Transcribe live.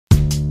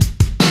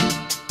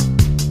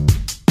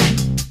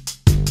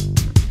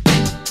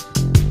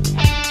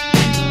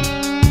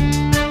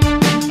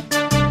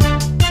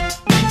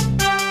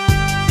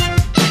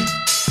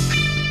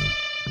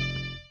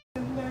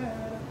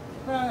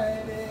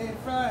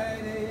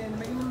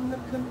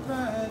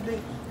Friday,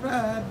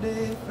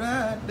 Friday,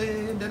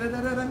 Friday,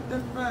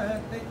 Friday,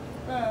 Friday,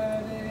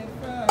 Friday,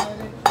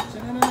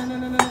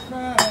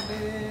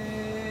 Friday.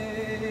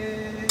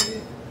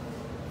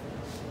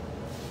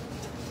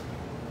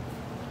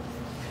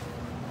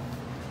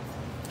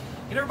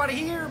 Can everybody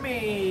hear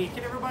me?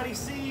 Can everybody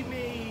see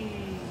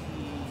me?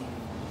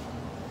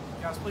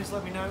 Guys, please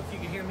let me know if you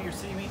can hear me or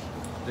see me.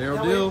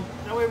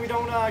 That way we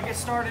don't get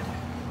started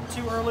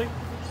too early,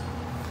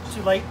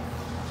 too late.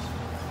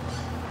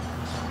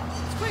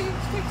 Squeak,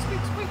 squeak,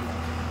 squeak, squeak.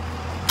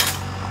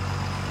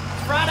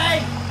 It's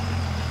Friday.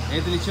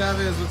 Anthony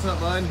Chavez, what's up,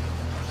 bud?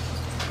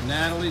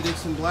 Natalie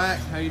Dixon Black,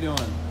 how you doing?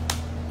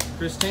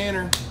 Chris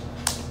Tanner.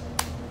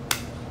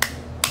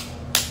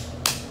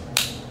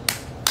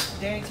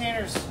 Danny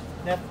Tanner's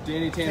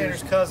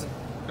cousin.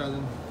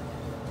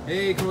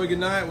 Hey, Corey, good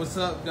night. What's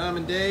up?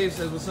 Diamond Dave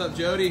says, what's up,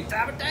 Jody?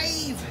 Diamond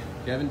Dave.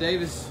 Kevin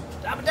Davis.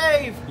 Diamond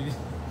Dave. You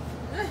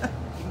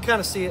can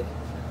kind of see it.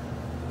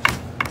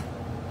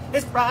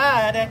 It's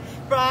Friday,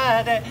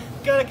 Friday.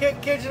 Gonna cook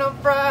kitchen on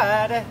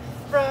Friday,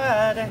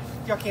 Friday.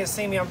 Y'all can't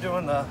see me. I'm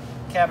doing the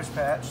Cabbage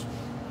Patch.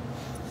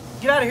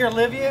 Get out of here,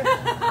 Olivia.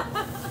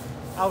 I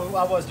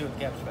was doing the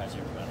Cabbage Patch,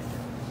 everybody.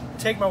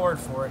 Take my word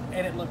for it,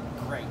 and it looked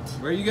great.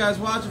 Where are you guys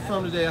watching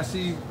from today? I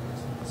see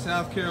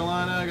South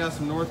Carolina, I got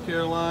some North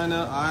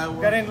Carolina,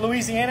 Iowa. Got any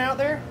Louisiana out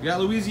there? You got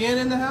Louisiana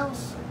in the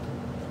house?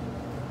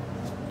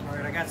 All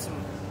right, I got some.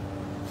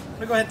 I'm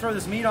gonna go ahead and throw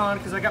this meat on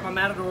because I got my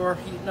Matador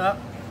heating up.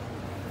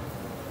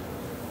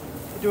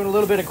 We're doing a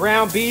little bit of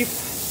ground beef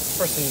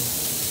for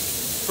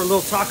a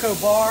little taco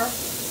bar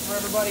for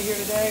everybody here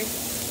today.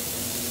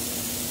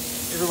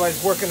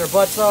 Everybody's working their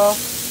butts off,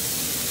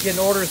 getting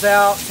orders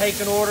out,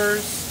 taking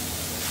orders,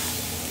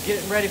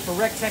 getting ready for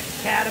RecTech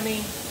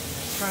Academy.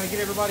 Trying to get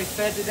everybody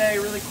fed today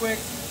really quick.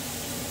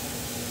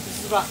 This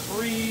is about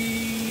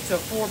 3 to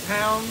 4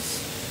 pounds.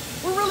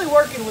 We're really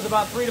working with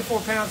about 3 to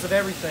 4 pounds of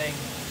everything.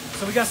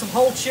 So we got some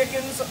whole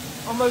chickens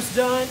almost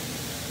done.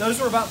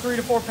 Those were about 3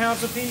 to 4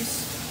 pounds a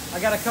piece.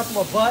 I got a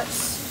couple of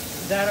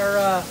butts that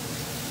are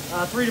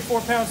 3 to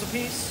 4 pounds a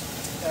piece.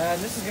 And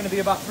this is gonna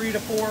be about 3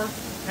 to 4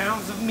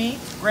 pounds of meat,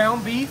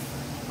 ground beef,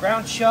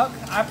 ground chuck.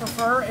 I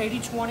prefer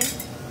 80-20.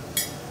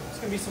 It's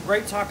gonna be some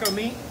great taco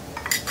meat.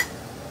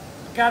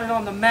 Got it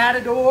on the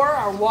Matador,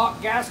 our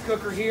wok gas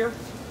cooker here.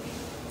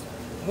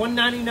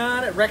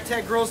 $1.99 at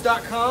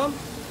rectechgrills.com.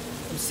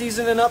 I'm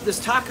seasoning up this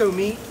taco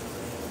meat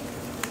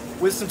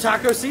with some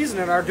taco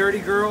seasoning, our Dirty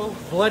Gurl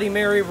Bloody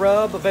Mary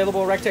rub,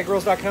 available at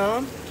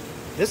rectechgrills.com.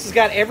 This has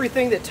got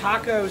everything that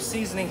taco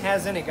seasoning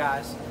has in it,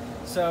 guys.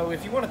 So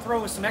if you want to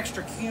throw some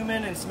extra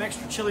cumin and some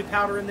extra chili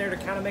powder in there to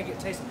kind of make it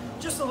taste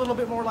just a little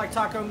bit more like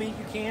taco meat,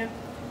 you can.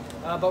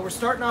 But we're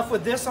starting off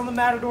with this on the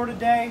Matador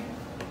today.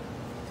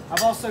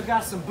 I've also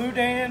got some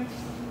Boudin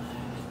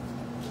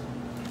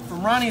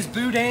from Ronnie's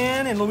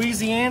Boudin in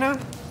Louisiana.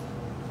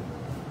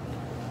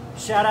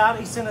 Shout out,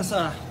 he sent us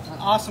an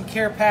awesome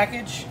care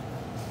package.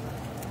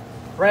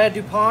 Brad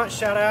DuPont,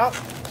 shout out.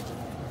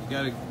 You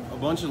got a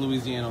bunch of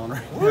Louisiana on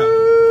right now.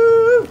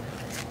 Woo!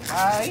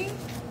 Hi.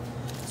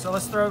 So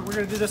we're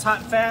gonna do this hot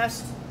and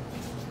fast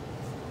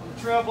on the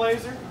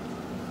Trailblazer.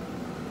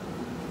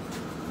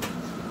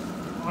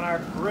 On our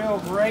grill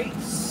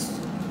grates.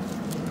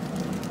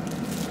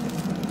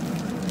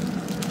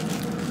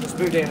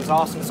 Boudin is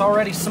awesome. It's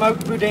already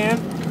smoked Boudin.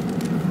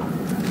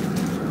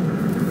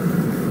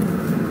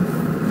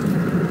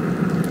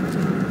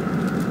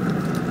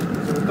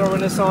 So we're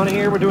throwing this on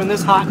here. We're doing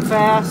this hot and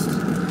fast.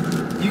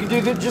 You can do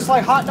it just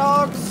like hot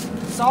dogs,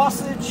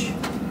 sausage,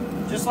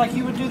 just like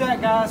you would do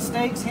that, guys.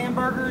 Steaks,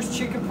 hamburgers,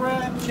 chicken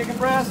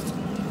breast,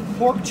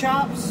 pork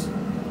chops.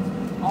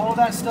 All of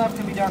that stuff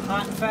can be done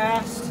hot and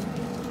fast.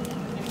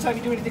 Anytime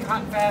you do anything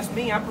hot and fast,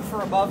 I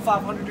prefer above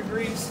 500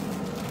 degrees.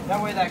 That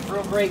way that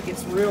grill grate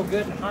gets real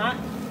good and hot.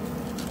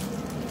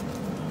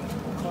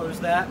 Close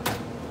that.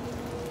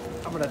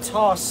 I'm gonna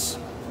toss a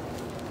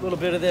little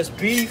bit of this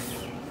beef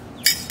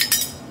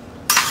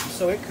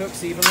so it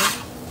cooks evenly.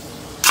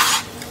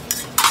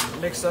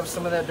 Mix up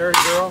some of that Dirty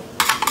Gurl.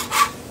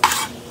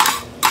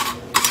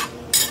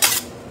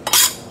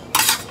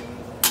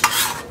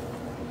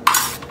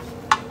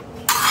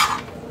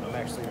 I'm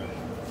actually gonna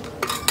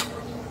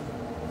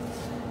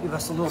give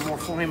us a little more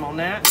flame on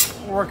that.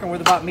 We're working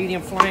with about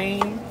medium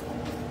flame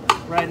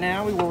right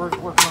now. We were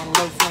working on a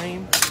low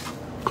flame.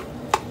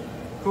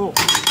 Cool.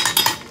 So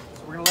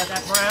we're gonna let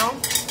that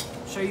brown.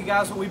 Show you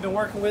guys what we've been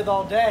working with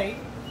all day.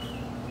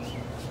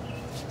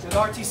 With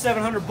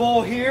RT-700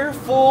 bull here,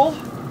 full.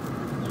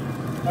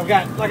 I've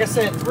got, like I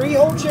said, 3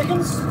 whole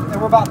chickens that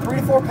were about 3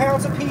 to 4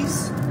 pounds a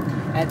piece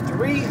at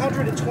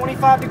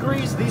 325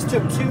 degrees. These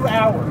took 2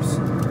 hours.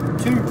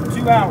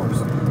 Two hours.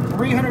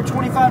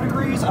 325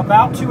 degrees,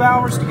 about 2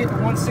 hours to get to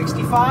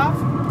 165.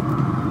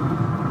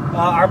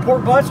 Our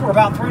pork butts were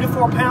about 3 to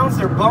 4 pounds.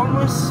 They're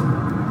boneless.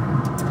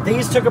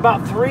 These took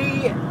about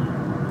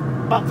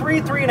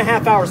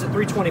 3.5 hours at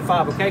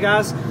 325. Okay,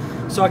 guys.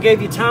 So I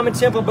gave you time and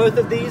temp on both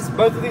of these.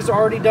 Both of these are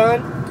already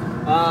done.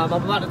 I'm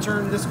about to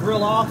turn this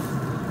grill off.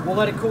 We'll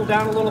let it cool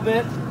down a little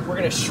bit. We're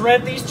gonna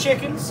shred these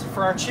chickens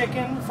for our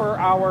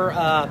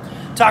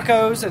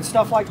tacos and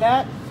stuff like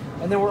that.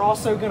 And then we're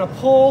also gonna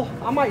pull,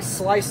 I might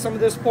slice some of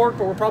this pork,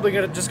 but we're probably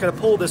just gonna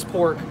pull this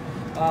pork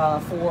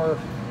for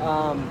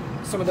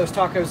some of those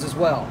tacos as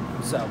well.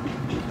 So.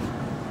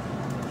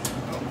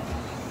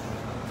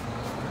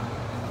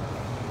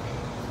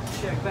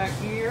 Check back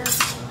here.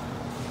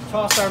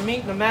 Toss our meat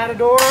in the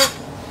Matador.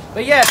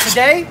 But yeah,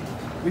 today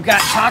we've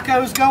got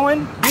tacos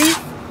going, beef,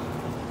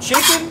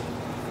 chicken,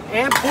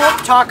 and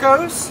pork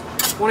tacos.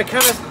 Want to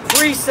kind of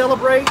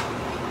pre-celebrate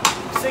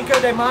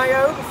Cinco de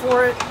Mayo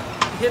before it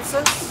hits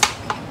us.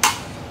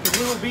 Because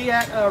we will be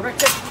at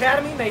RT-G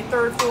Academy May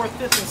 3rd, 4th,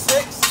 5th, and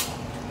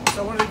 6th.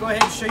 So I wanted to go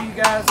ahead and show you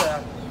guys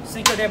a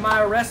Cinco de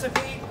Mayo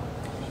recipe.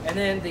 And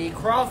then the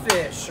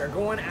crawfish are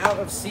going out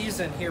of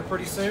season here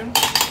pretty soon.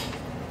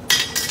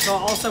 So I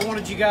also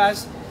wanted you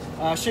guys,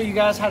 show you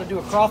guys how to do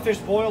a crawfish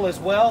boil as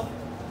well.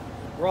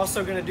 We're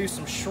also going to do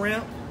some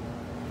shrimp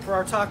for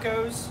our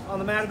tacos on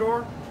the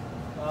Matador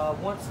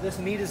once this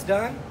meat is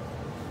done.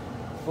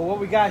 But what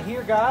we got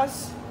here,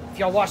 guys, if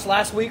y'all watched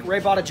last week,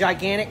 Ray bought a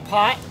gigantic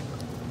pot.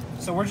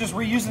 So we're just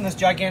reusing this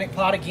gigantic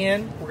pot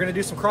again. We're going to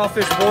do some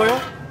crawfish boil.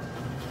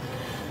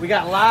 We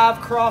got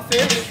live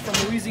crawfish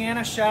from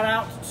Louisiana. Shout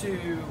out to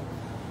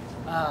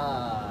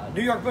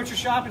New York Butcher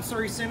Shop in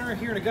Surrey Center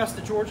here in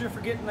Augusta, Georgia,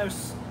 for getting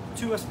those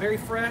to us very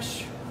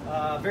fresh,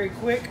 very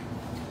quick.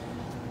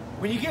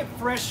 When you get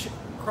fresh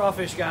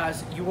crawfish,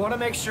 guys, you want to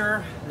make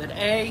sure that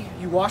A,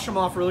 you wash them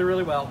off really,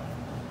 really well,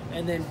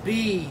 and then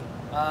B,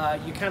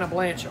 you kind of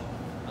blanch them.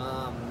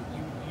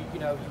 You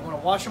want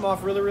to wash them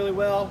off really, really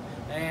well,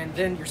 and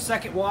then your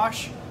second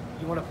wash,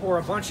 you want to pour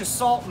a bunch of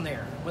salt in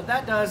there. What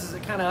that does is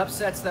it kind of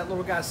upsets that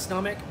little guy's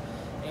stomach,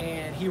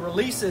 and he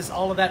releases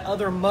all of that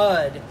other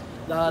mud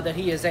that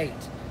he has ate.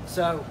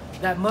 So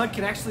that mud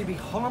can actually be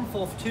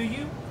harmful to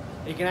you.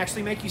 It can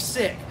actually make you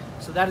sick.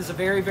 So that is a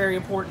very, very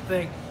important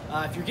thing.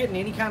 If you're getting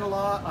any kind of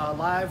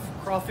live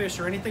crawfish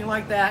or anything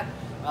like that,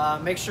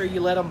 make sure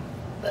you let them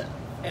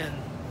and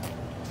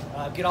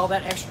get all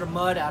that extra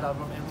mud out of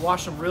them and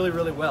wash them really,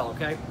 really well,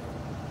 okay?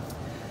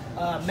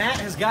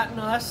 Matt has gotten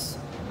us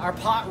our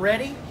pot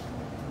ready.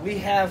 We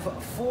have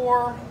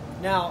 4,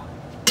 now,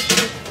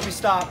 let me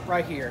stop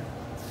right here.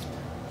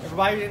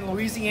 Everybody in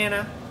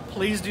Louisiana,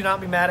 please do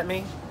not be mad at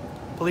me.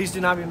 Please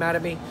do not be mad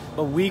at me,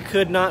 but we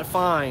could not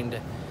find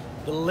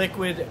the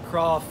liquid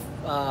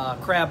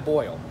crab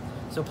boil.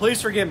 So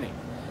please forgive me.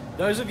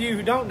 Those of you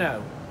who don't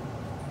know,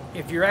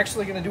 if you're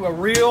actually going to do a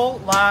real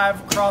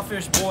live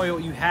crawfish boil,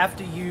 you have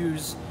to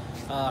use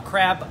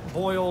crab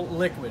boil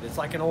liquid. It's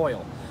like an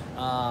oil.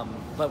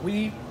 But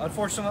we,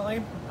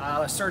 unfortunately,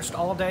 searched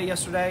all day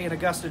yesterday in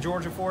Augusta,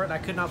 Georgia for it, and I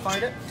could not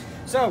find it.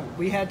 So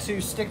we had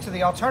to stick to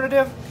the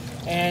alternative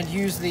and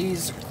use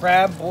these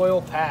crab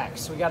boil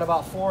packs. We got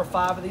about 4 or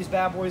 5 of these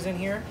bad boys in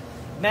here.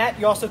 Matt,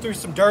 you also threw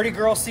some Durty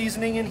Gurl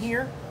seasoning in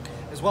here,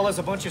 as well as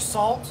a bunch of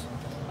salt.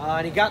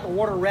 And he got the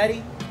water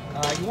ready.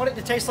 You want it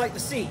to taste like the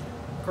sea,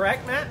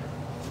 correct, Matt?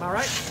 Am I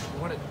right?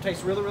 You want it to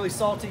taste really, really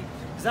salty,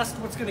 because that's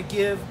what's going to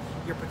give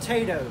your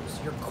potatoes,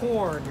 your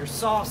corn, your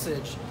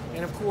sausage,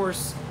 and of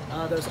course,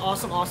 those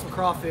awesome, awesome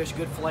crawfish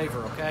good flavor,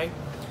 okay?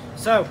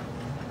 So,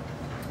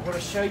 I'm going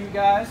to show you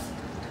guys.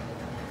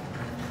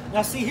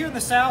 Now, see, here in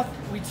the South,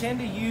 we tend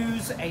to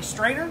use a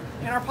strainer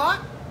in our pot.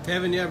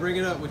 Kevin, yeah, bring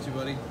it up with you,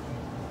 buddy.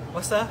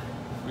 What's that?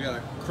 We got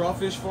a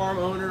crawfish farm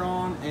owner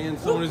on, and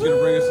someone who's going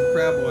to bring us some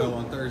crab oil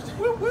on Thursday.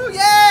 Woo, woo,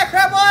 yeah,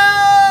 crab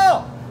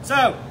oil!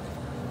 So,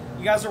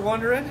 you guys are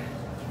wondering,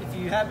 if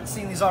you haven't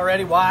seen these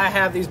already, why I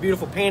have these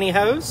beautiful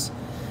pantyhose.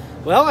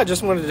 Well, I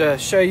just wanted to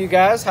show you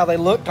guys how they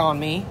looked on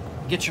me,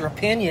 get your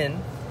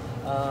opinion.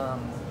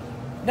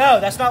 No,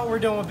 that's not what we're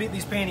doing with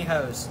these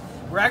pantyhose.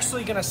 We're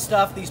actually going to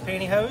stuff these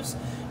pantyhose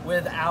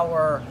with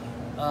our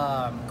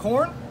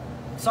corn,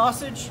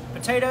 sausage,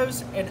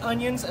 potatoes, and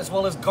onions, as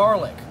well as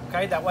garlic.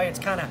 Okay, that way it's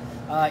kind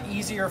of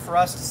easier for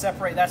us to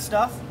separate that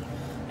stuff,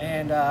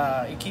 and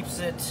it keeps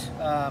it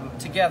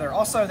together.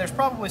 Also, there's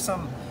probably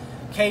some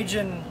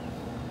Cajun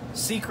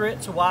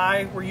secret to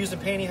why we're using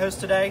pantyhose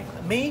today.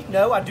 Me,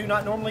 no, I do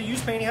not normally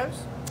use pantyhose,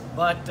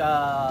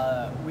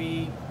 but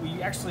we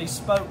actually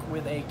spoke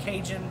with a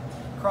Cajun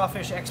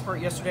crawfish expert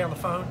yesterday on the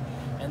phone,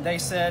 and they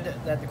said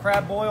that the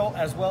crab boil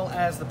as well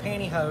as the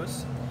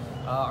pantyhose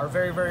are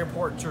very, very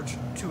important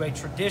to a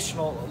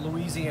traditional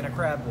Louisiana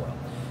crab boil.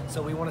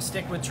 So we want to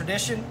stick with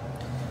tradition.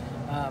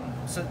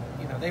 So,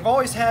 you know, they've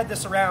always had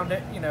this around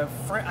it. You know,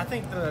 I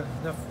think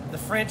the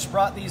French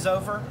brought these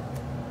over.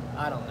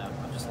 I don't know.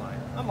 I'm just lying.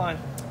 I'm lying.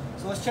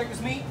 So let's check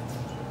this meat.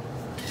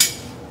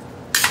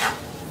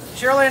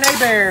 Shirley and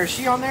A-Bear, is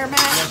she on there, Matt?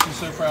 Yeah, she's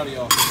so proud of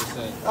y'all, she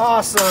said.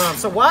 Awesome.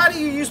 So why do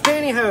you use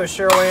pantyhose,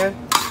 Shirley?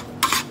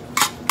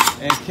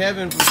 And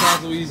Kevin from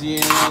South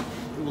Louisiana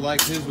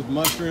likes his with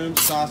mushrooms,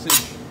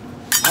 sausage.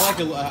 I like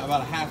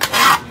about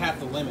half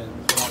the lemon.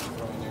 Is what I can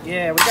throw in there.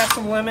 Yeah, we got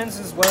some lemons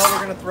as well.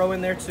 We're gonna throw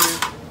in there too.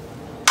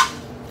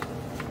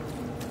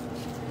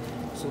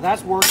 So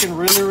that's working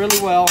really, really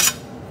well.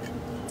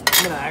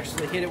 I'm gonna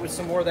actually hit it with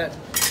some more of that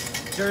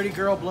Dirty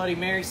Girl Bloody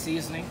Mary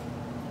seasoning.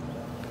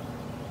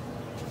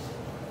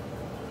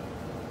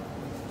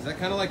 Is that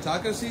kind of like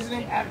taco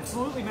seasoning?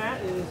 Absolutely, Matt.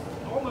 It is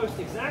almost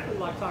exactly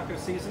like taco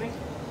seasoning.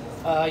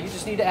 You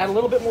just need to add a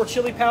little bit more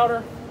chili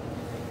powder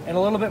and a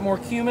little bit more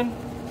cumin,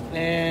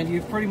 and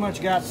you've pretty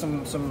much got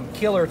some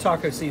killer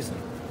taco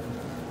seasoning.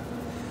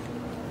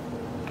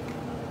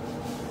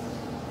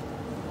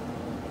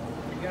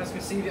 You guys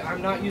can see that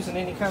I'm not using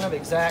any kind of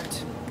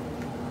exact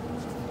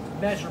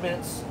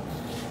measurements.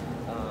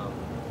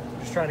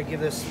 Just trying to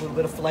give this a little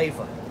bit of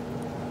flavor.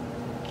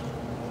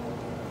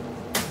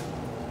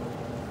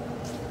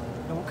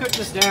 And we'll cook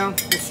this down,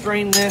 we'll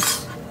strain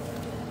this,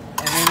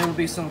 and then it'll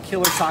be some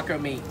killer taco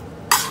meat.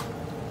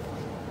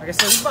 Like I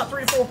said, it's about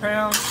 3 to 4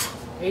 pounds,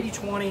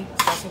 80-20,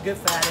 it's got some good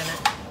fat in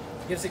it,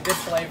 gives it good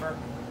flavor,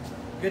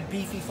 good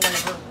beefy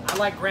flavor. I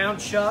like ground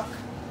chuck,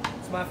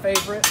 it's my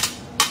favorite.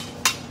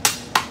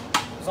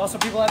 There's also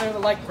people out there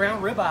that like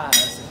ground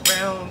ribeyes, and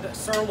ground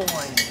sirloin,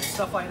 and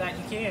stuff like that.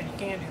 You can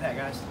do that,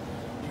 guys.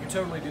 You can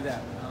totally do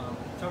that.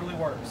 Totally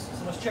works.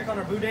 So let's check on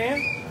our Boudin.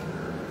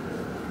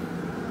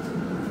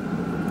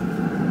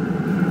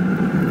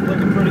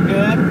 Looking pretty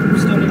good.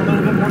 Still need a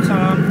little bit more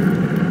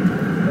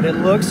time, but it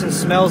looks and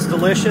smells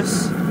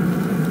delicious.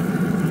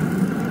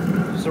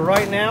 So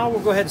right now,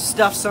 we'll go ahead and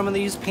stuff some of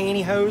these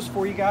pantyhose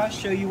for you guys,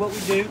 show you what we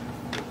do.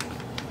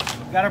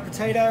 We've got our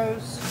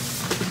potatoes,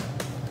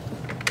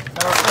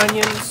 got our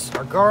onions,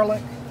 our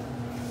garlic.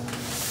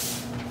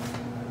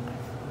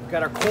 We've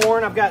got our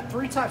corn. I've got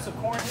 3 types of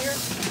corn here.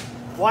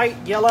 White,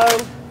 yellow,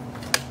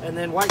 and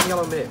then white and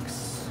yellow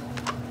mix.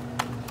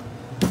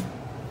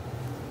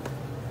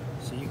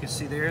 So you can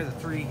see there the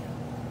 3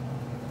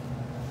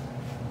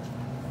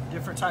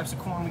 different types of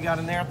corn we got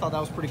in there. I thought that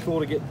was pretty cool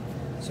to get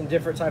some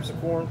different types of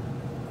corn.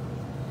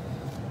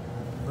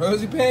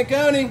 Rosie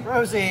Panconi.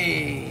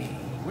 Rosie,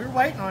 we're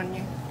waiting on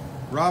you.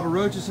 Robert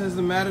Rocha says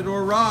the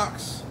Matador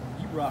rocks.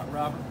 You rock,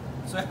 Robert.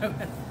 So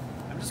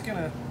I'm just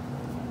gonna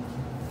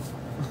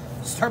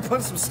start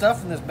putting some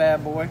stuff in this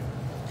bad boy.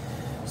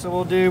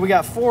 So we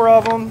got 4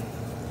 of them.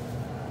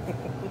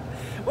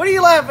 What are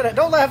you laughing at?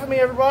 Don't laugh at me,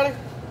 everybody.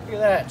 Look at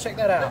that, check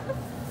that out.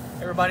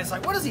 Everybody's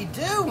like, what is he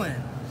doing?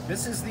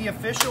 This is the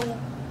official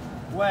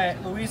way,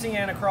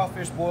 Louisiana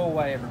crawfish boil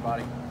way,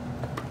 everybody.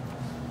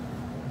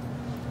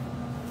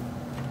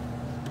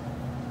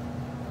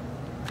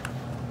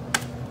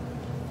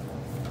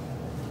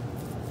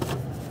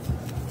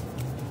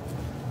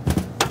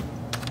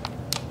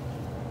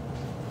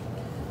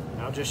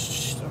 I'm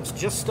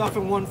just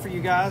stuffing one for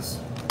you guys.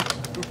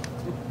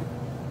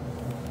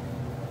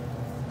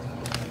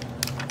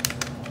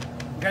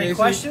 Got any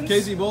questions?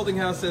 Casey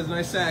Boltinghouse says,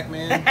 nice sack,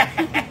 man.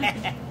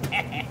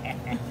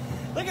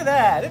 Look at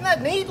that. Isn't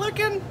that neat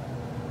looking?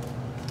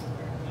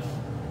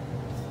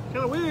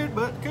 Kind of weird,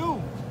 but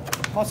cool.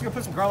 I'm also going to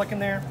put some garlic in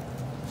there.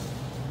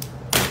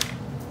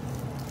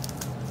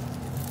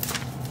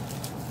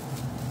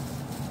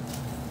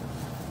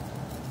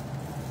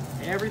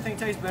 Everything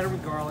tastes better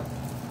with garlic.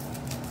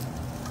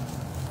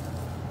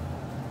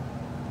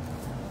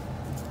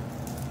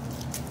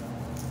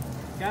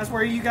 Guys,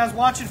 where are you guys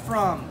watching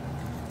from?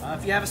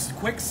 If you have a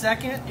quick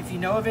second, if you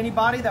know of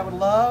anybody that would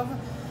love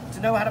to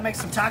know how to make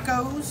some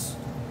tacos,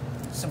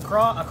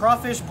 a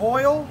crawfish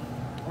boil,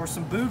 or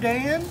some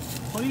Boudin,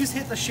 please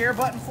hit the share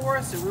button for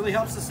us. It really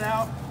helps us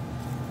out.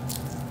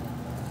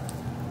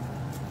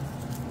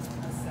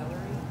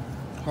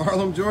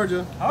 Harlem,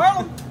 Georgia.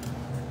 Harlem.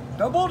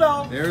 No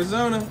Bulldog.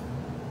 Arizona.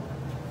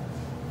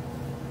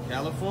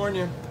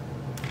 California.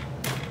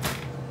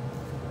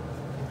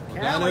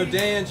 Dino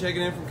Dan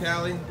checking in from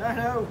Cali.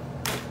 Dino.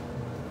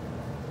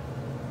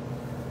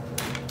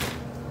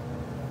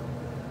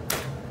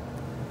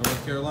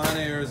 North Carolina,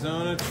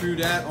 Arizona. True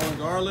dat on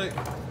garlic.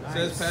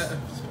 Nice. Says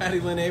Patty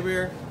Lynn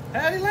Aber.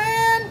 Patty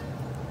Lynn.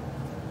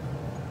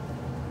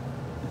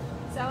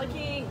 Sally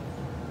King.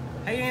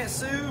 Hey, Aunt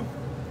Sue.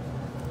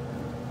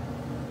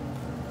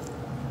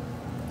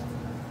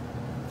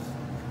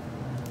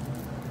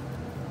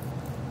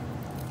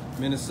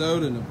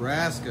 Minnesota,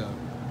 Nebraska.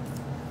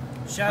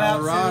 Shout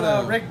Colorado.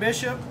 out to Rick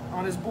Bishop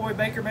on his boy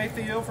Baker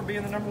Mayfield for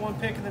being the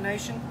 #1 pick in the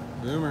nation.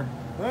 Boomer.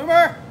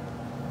 Boomer!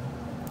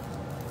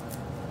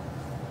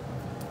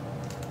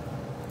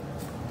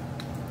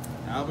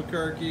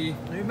 Albuquerque.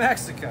 New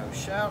Mexico.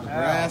 Shout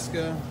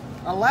Nebraska.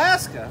 out.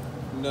 Alaska.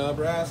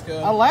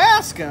 Nebraska.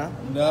 Alaska?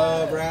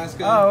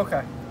 Nebraska. Oh,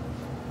 okay.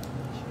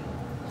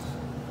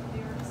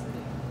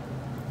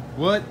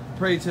 What,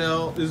 pray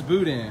tell, is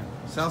Boudin?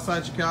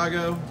 Southside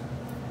Chicago.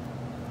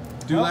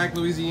 Dulac,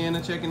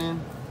 Louisiana checking in.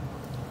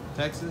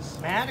 Texas.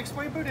 Matt,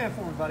 explain Boudin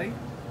for me, buddy.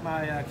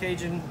 My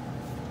Cajun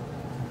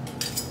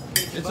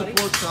It's buddy. a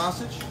pork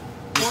sausage.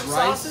 Pork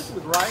sausage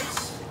with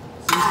rice.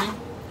 Seasoning.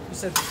 You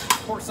said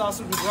pork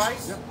sausage with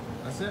rice? Yep,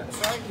 that's it. That's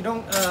right. You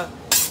don't,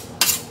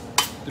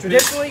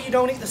 traditionally, you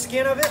don't eat the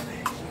skin of it.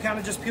 You kind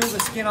of just peel the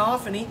skin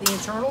off and eat the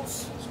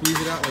internals. Squeeze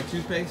it out like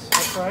toothpaste.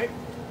 That's right.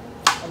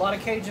 A lot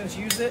of Cajuns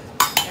use it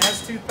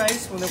as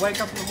toothpaste when they wake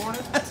up in the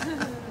morning.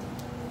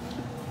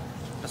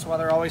 That's why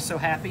they're always so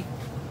happy,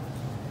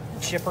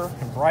 and chipper,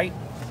 and bright.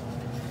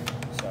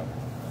 So,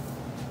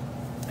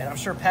 and I'm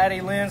sure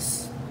Patty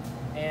Lynn's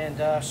and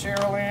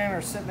Cheryl Ann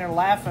are sitting there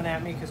laughing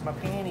at me because my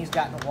panties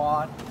got in the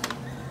wad.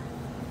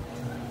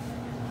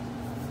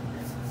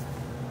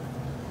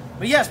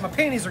 But yes, my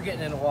panties are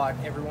getting in the wad,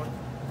 everyone.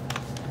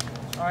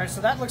 All right,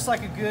 so that looks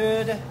like a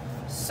good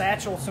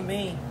satchel to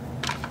me.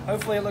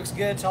 Hopefully it looks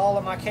good to all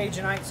of my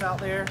Cajuanites out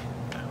there.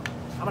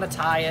 I'm gonna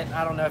tie it.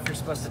 I don't know if you're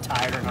supposed to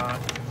tie it or not.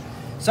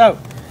 So,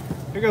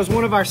 here goes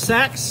one of our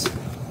sacks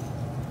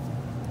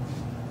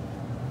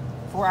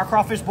for our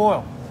crawfish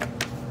boil.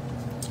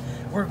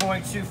 We're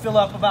going to fill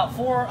up about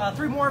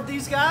three more of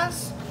these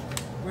guys.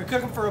 We're gonna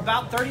cook them for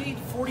about 30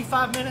 to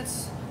 45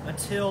 minutes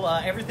until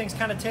everything's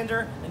kind of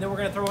tender, and then we're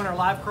gonna throw in our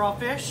live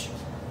crawfish.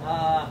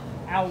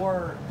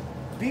 Our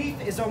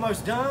beef is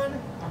almost done.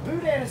 Our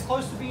boudin is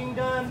close to being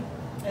done,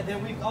 and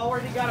then we've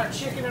already got our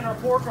chicken and our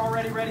pork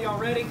already ready.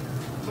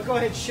 We'll go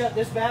ahead and shut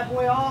this bad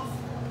boy off.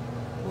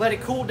 Let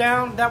it cool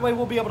down. That way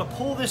we'll be able to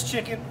pull this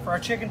chicken for our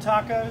chicken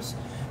tacos.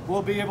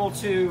 We'll be able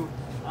to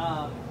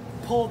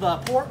pull the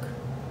pork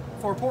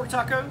for pork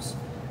tacos.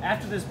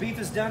 After this beef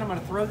is done, I'm going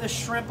to throw this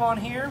shrimp on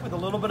here with a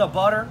little bit of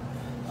butter.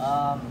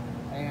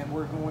 And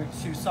we're going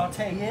to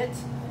saute it.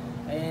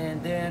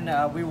 And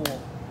then we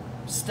will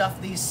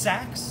stuff these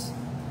sacks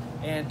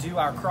and do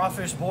our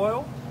crawfish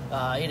boil.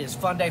 It is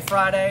Funday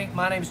Friday.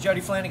 My name is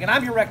Jody Flanagan.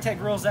 I'm your TEC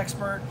Grills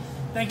expert.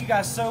 Thank you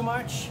guys so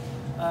much.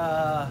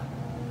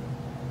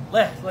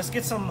 Let's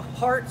get some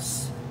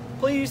hearts.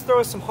 Please throw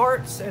us some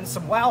hearts and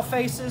some wow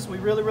faces. We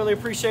really, really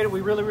appreciate it.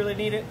 We really, really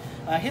need it.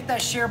 Hit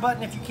that share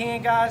button if you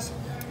can, guys.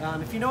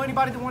 If you know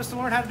anybody that wants to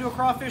learn how to do a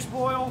crawfish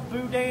boil,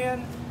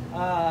 boudin,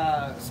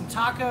 some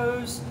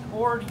tacos,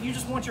 or you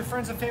just want your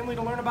friends and family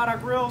to learn about our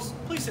grills,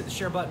 please hit the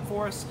share button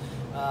for us.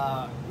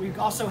 We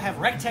also have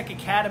TEC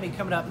Academy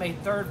coming up May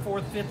 3rd,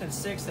 4th, 5th, and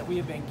 6th that we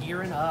have been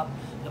gearing up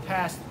the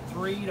past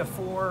 3 to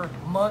 4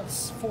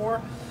 months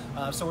for.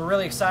 So we're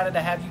really excited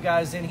to have you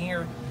guys in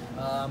here.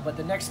 But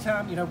the next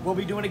time, you know, we'll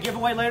be doing a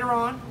giveaway later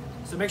on.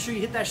 So make sure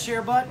you hit that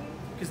share button,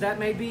 because that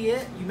may be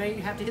it. You may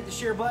have to hit the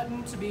share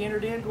button to be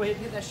entered in. Go ahead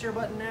and hit that share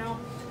button now.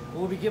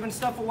 We'll be giving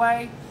stuff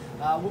away.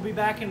 We'll be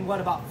back in,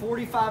 about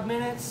 45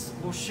 minutes.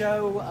 We'll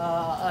show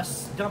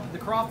us dumping the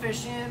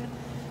crawfish in.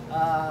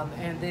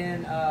 And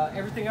then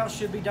everything else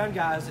should be done,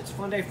 guys. It's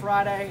Funday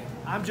Friday.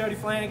 I'm Jody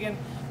Flanagan.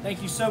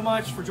 Thank you so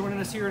much for joining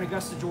us here in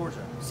Augusta,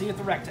 Georgia. See you at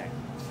the TEC.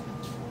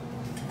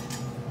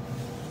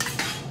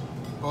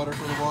 Butter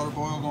for the water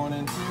boil going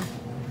in too.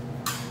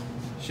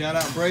 Shout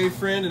out Brave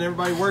Friend and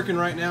everybody working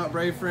right now at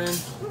Brave Friend.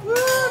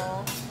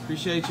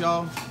 Appreciate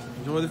y'all.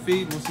 Enjoy the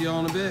feed. We'll see y'all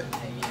in a bit.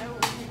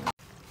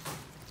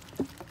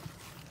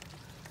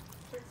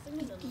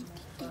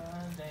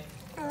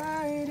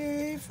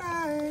 Friday,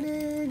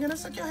 Friday, gonna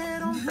suck your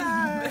head on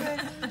Friday.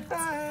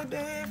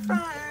 Friday,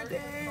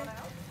 Friday.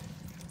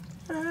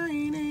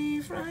 Friday,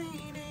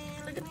 Friday.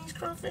 Look at these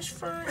crawfish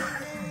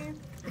Friday.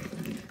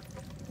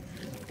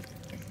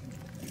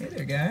 Hey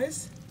there,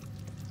 guys.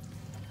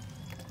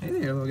 Hey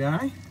there, little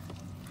guy.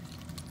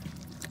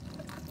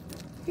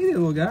 Hey there,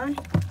 little guy.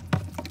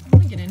 I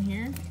want to get in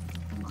here.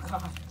 Oh my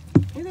God.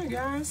 Hey there,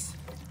 guys.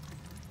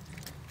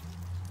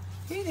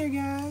 Hey there,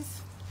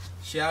 guys.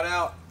 Shout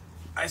out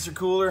Icer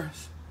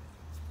Coolers.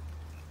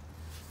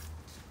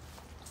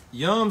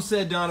 Yum,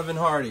 said Donovan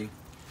Hardy.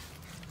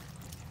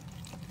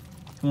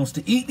 Wants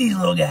to eat these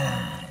little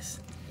guys.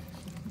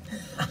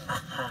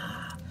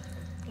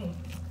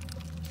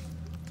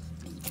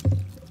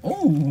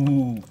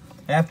 Ooh.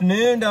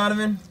 Afternoon,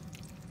 Donovan.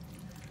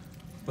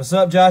 What's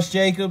up, Josh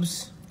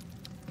Jacobs?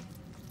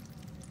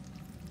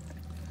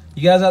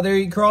 You guys out there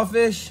eating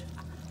crawfish?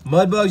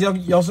 Mud bugs?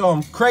 Y'all saw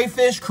them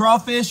crayfish,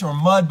 crawfish, or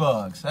mud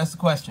bugs? That's the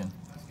question.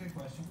 That's a good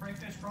question.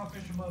 Crayfish,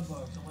 crawfish, or mud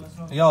bugs? So let us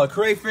know. Y'all a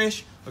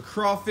crayfish, a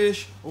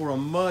crawfish, or a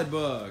mud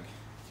bug?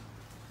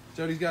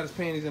 Jody's got his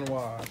panties in a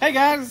wad. Hey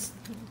guys,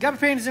 got my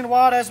panties in the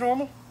wad as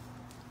normal.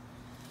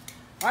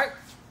 All right.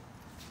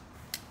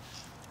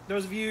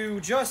 Those of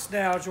you just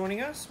now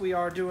joining us, we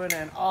are doing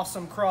an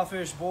awesome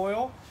crawfish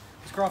boil.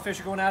 These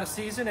crawfish are going out of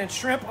season and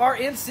shrimp are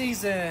in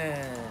season.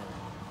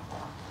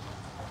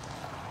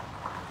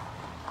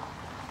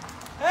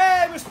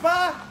 Hey, Mr.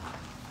 Pie.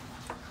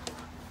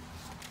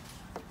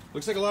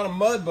 Looks like a lot of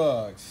mud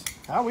bugs.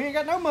 Oh, we ain't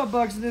got no mud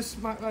bugs in this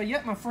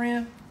yet, my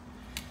friend.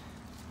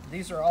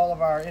 These are all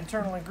of our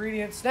internal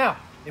ingredients. Now,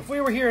 if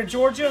we were here in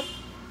Georgia,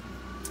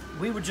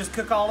 we would just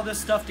cook all of this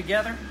stuff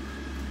together.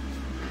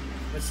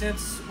 But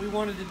since we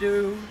wanted to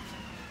do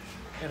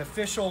an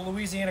official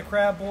Louisiana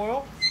crab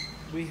boil,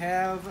 we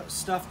have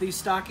stuffed these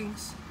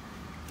stockings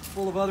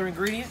full of other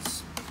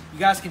ingredients. You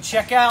guys can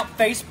check out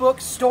Facebook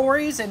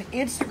stories and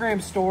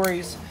Instagram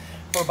stories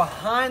for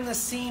behind the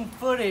scene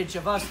footage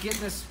of us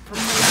getting this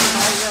prepared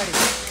already.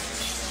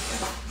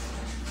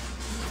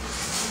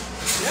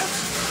 Yeah?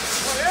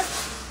 Oh yeah?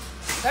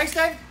 Thanks,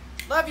 Dave.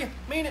 Love you.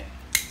 Mean it.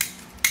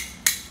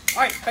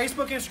 All right,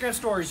 Facebook, Instagram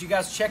stories. You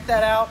guys check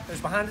that out.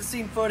 There's behind the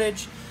scene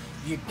footage.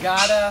 You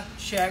gotta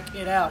check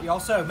it out. You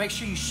also make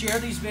sure you share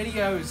these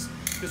videos,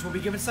 because we'll be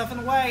giving something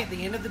away at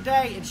the end of the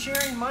day, and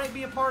sharing might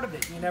be a part of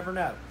it. You never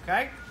know,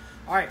 okay?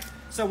 All right,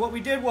 so what we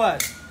did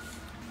was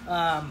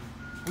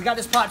We got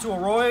this pot to a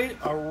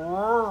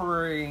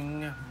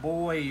roaring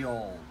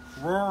boil.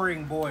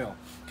 Roaring boil.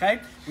 Okay?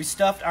 We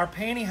stuffed our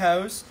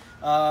pantyhose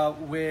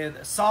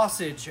with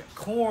sausage,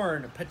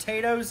 corn,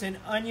 potatoes, and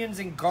onions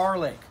and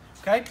garlic.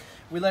 Okay?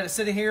 We let it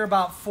sit in here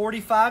about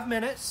 45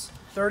 minutes,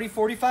 30,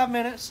 45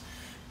 minutes.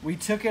 We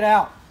took it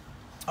out.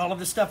 All of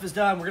this stuff is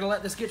done. We're going to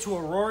let this get to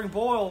a roaring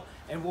boil,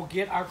 and we'll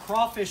get our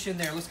crawfish in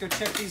there. Let's go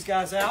check these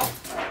guys out.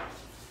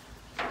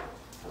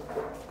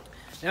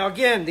 Now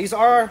again, these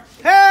are,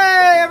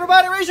 hey,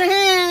 everybody raise your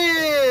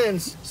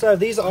hands. So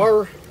these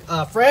are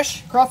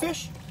fresh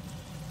crawfish.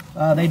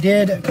 They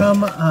did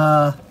come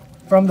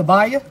from the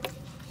bayou.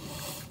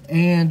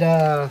 And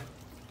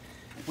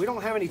we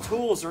don't have any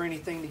tools or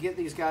anything to get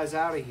these guys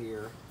out of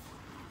here.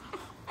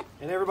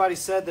 And everybody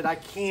said that I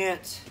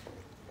can't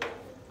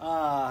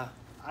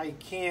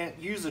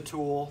use a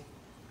tool.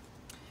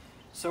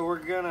 So we're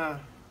gonna...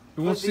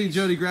 We'll see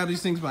Jody grab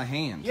these things by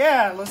hand.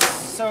 Yeah,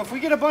 so if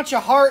we get a bunch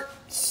of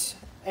hearts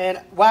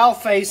and wow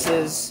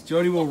faces,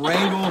 Jody will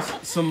wrangle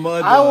some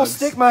mud I will bugs.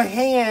 stick my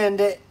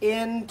hand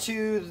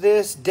into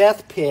this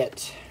death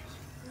pit.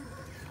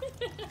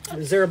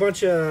 Is there a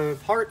bunch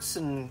of hearts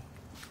and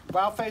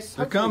wow faces?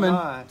 They're Hopefully coming.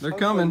 not. They're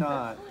Hopefully coming.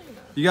 not.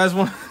 You guys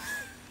want...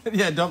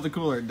 Yeah, dump the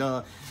cooler.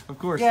 Duh. Of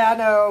course. Yeah, I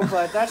know,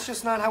 but that's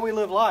just not how we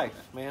live life,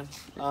 man.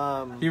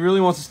 He really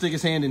wants to stick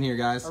his hand in here,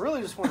 guys. I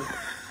really just want to...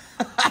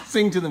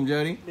 Sing to them,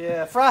 Jody.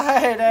 Yeah,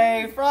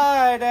 Friday.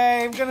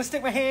 I'm gonna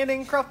stick my hand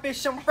in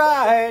crawfish on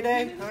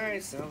Friday. All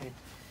right, so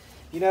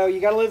you know you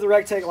gotta live the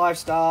RecTech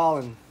lifestyle,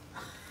 and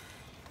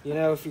you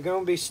know if you're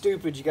gonna be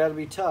stupid, you gotta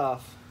be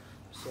tough.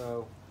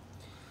 So,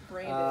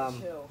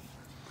 chill.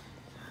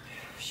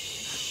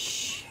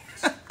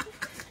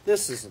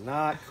 This is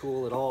not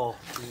cool at all.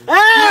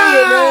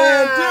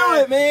 Ah!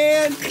 Do it,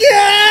 man!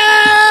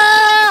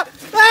 Yeah!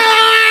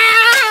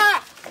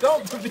 Ah!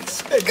 Don't be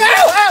sick. Go!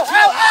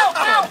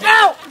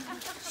 Ow!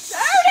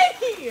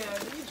 Jody! You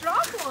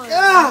dropped one.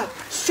 Ah!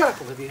 Shut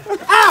up, Olivia.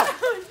 Ow!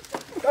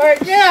 All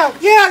right, yeah.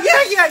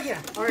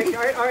 All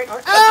right.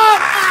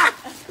 Ah!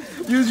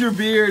 Use your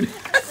beard.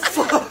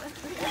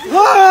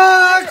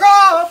 Ah,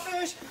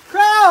 crawfish!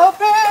 Ow!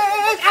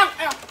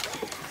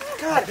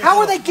 God, how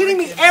are they getting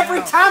me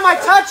every time I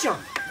touch them?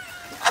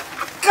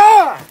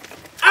 God!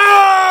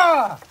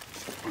 Ah!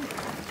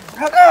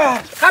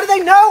 How do they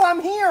know I'm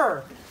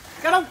here?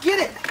 I don't get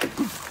it.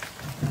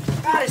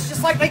 God, it's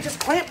just like they just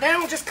clamp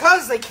down just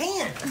because they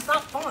can. It's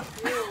not fun.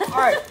 All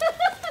right.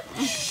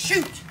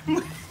 Shoot.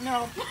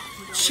 No.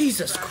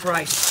 Jesus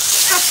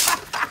Christ.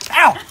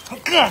 Ow.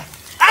 God.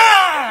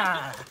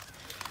 Ah.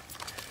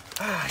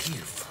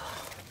 You.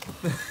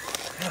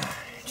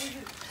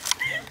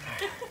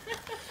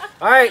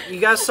 All right, you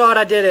guys saw it.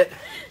 I did it.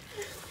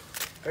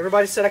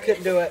 Everybody said I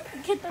couldn't do it.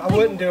 I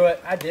wouldn't do it.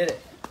 I did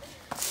it.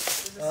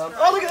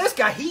 Oh, look at this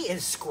guy. He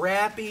is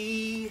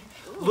scrappy.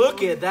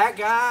 Look at that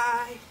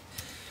guy.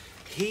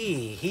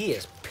 He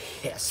is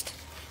pissed.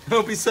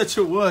 Don't be such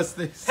a wuss.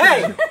 They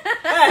say.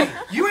 Hey,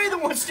 you ain't the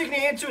one sticking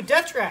your hand into a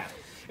death trap.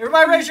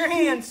 Everybody raise your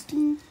hands.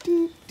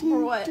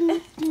 For what?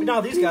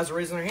 No, these guys are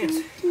raising their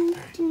hands.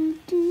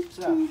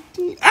 So.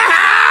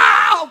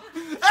 Ow!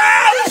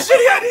 Ah, that's a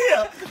shitty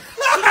idea!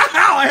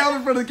 Ow, I held it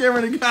in front of the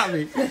camera and it got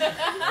me.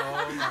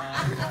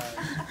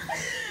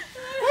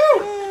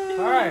 Woo!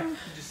 All right.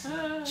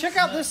 Check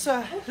out this.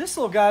 This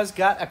little guy's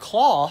got a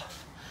claw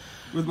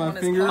With my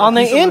finger on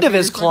the end of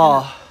his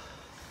claw.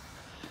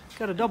 He's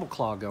got a double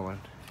claw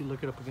going. If you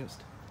look it up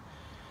against.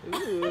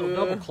 Ooh,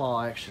 double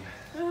claw action.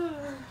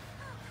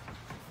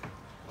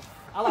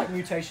 I like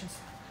mutations.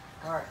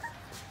 All right.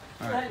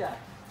 Hey, guy.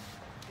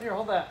 Here,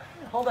 hold that.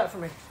 Hold that for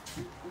me.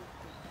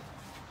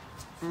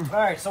 All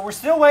right, so we're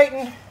still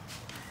waiting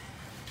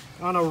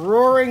on a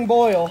roaring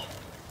boil.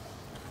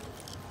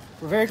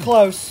 We're very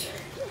close.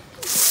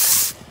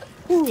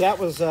 Ooh, that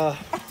was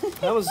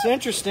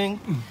interesting,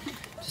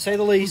 to say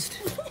the least.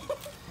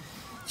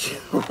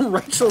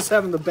 Rachel's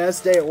having the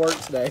best day at work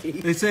today.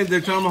 They said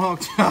they're tomahawk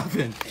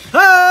chopping.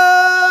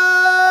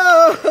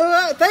 Oh,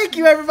 thank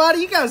you, everybody.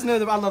 You guys know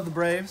that I love the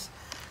Braves.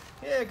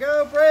 Yeah,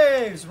 go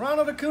Braves.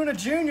 Ronald Acuna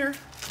Jr.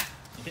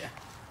 Yeah.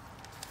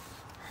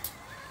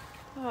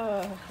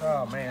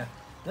 Oh, man.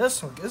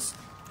 This,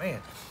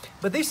 man.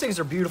 But these things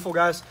are beautiful,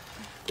 guys.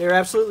 They're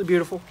absolutely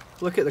beautiful.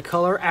 Look at the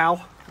color,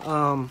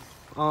 on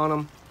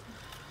them.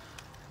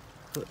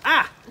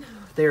 Ah!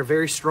 They're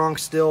very strong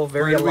still,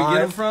 very alive. Where did we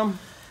get them from?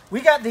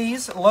 We got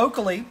these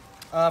locally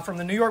from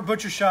the New York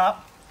Butcher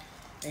Shop.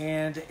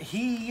 And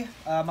he,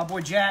 my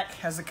boy Jack,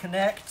 has a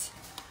connect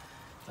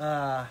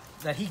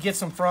that he gets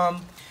them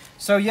from.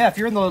 So, yeah, if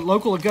you're in the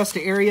local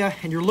Augusta area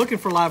and you're looking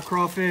for live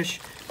crawfish,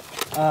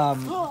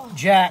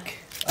 Jack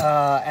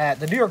at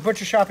the New York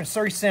Butcher Shop in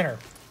Surrey Center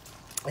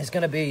is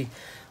going to be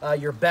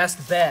your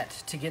best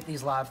bet to get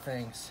these live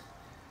things.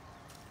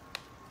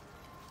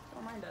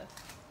 Don't mind us.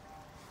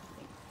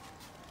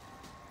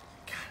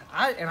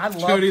 I love...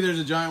 Jody, there's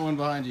a giant one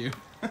behind you.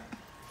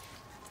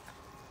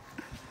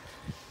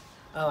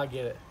 Oh, I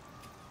get it.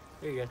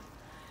 Here you go.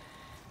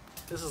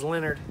 This is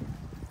Leonard.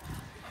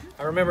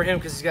 I remember him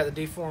because he's got the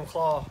deformed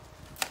claw.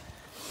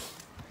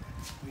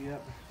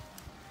 Yep.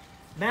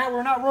 Matt,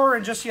 we're not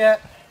roaring just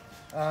yet.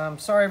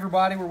 Sorry,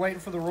 everybody. We're waiting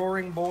for the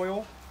roaring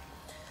boil.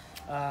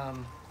 I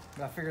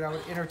figured I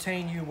would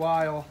entertain you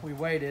while we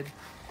waited.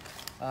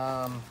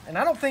 And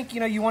I don't think,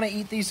 you want to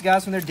eat these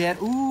guys when they're dead.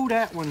 Ooh,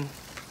 that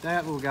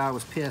little guy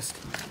was pissed.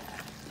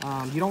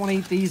 You don't want to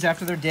eat these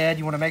after they're dead.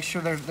 You want to make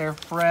sure they're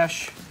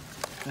fresh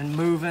and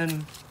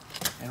moving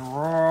and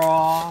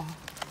raw.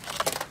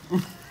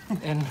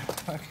 And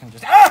fucking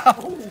just,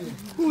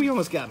 ooh, you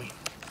almost got me.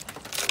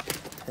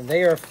 And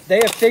they have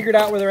figured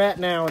out where they're at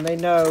now, and they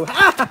know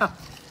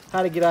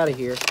how to get out of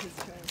here. He's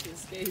trying to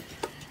escape.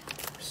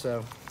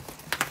 So.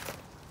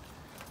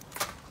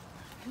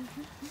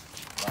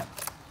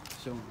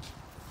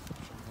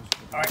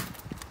 All right.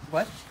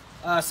 What?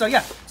 So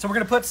we're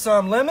gonna put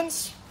some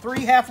lemons,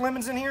 3 half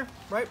lemons in here,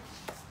 right?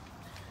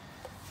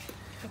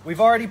 We've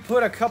already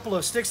put a couple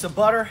of sticks of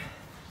butter.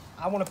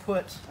 I want to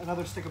put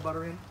another stick of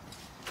butter in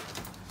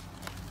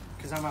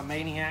because I'm a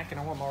maniac and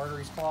I want my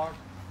arteries clogged,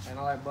 and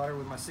I like butter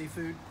with my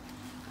seafood.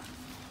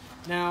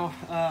 Now,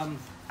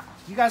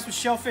 you guys with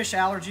shellfish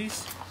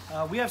allergies,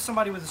 we have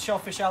somebody with a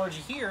shellfish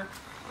allergy here,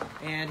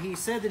 and he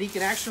said that he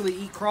can actually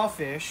eat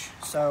crawfish.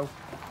 So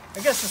I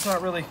guess it's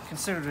not really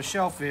considered a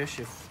shellfish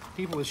if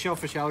people with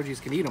shellfish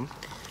allergies can eat them.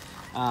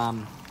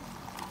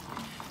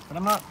 But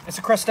I'm not, it's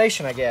a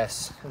crustacean, I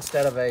guess,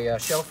 instead of a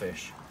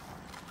shellfish.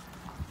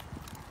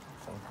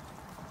 So,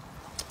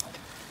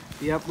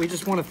 yep, we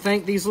just want to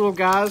thank these little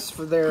guys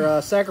for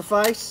their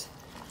sacrifice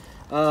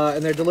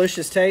and their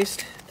delicious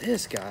taste.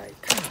 This guy,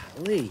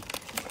 golly,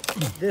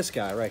 this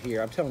guy right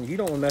here, I'm telling you, you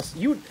don't want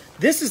to mess,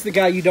 this is the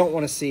guy you don't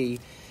want to see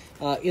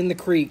in the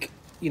creek,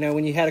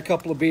 when you had a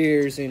couple of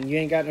beers and you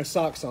ain't got no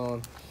socks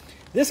on.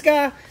 This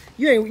guy,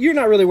 you're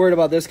not really worried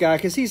about this guy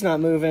because he's not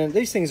moving.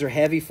 These things are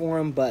heavy for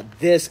him, but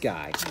this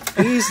guy,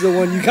 he's the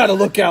one you got to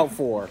look out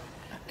for,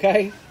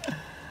 okay?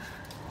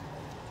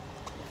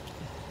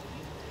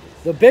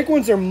 The big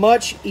ones are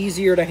much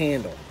easier to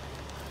handle.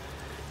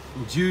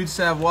 Jude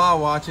Savoy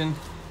watching.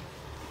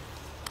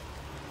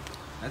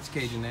 That's a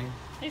Cajun name.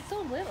 He's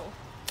so little.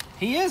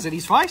 He is, and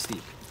he's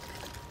feisty.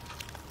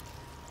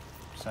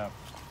 So.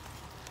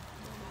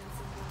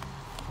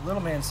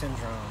 Little man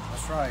syndrome.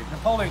 That's right.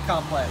 Napoleon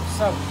complex.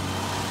 So,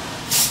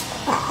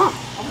 I'm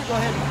going to go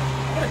ahead and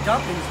I'm going to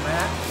dump these,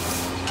 Matt.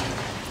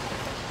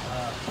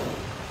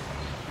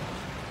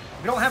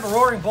 We don't have a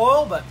roaring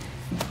boil, but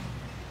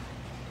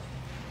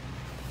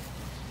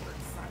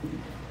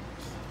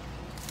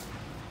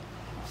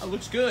Oh,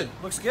 looks good.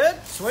 looks good.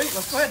 Sweet.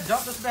 Let's go ahead and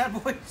dump this bad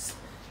boy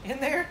in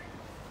there.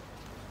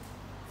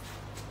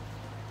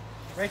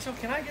 Rachel,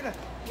 can I get a...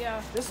 Yeah.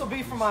 This will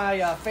be for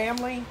my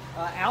family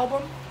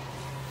album.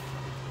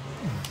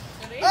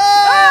 Ready?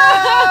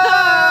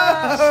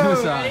 Oh!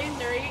 Suicide. Ready? 3,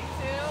 2,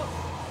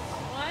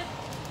 1.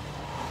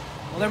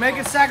 Well, they're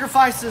making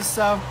sacrifices,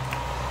 so. All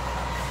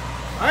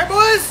right,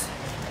 boys.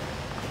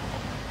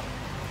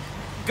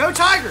 Go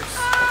Tigers.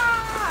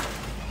 Ah!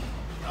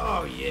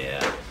 Oh,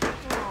 yeah.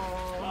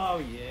 Oh. Oh,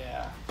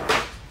 yeah.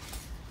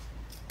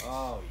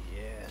 Oh,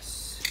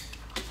 yes.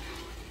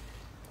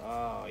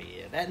 Oh,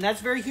 yeah. And that's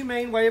a very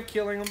humane way of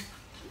killing them.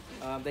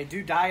 They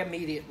do die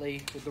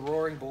immediately with the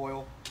roaring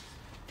boil.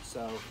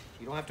 So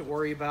you don't have to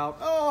worry about,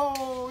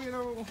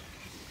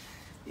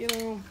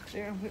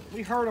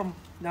 we hurt them.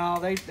 No,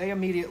 they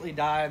immediately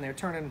die, and they're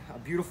turning a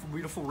beautiful,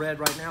 beautiful red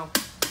right now.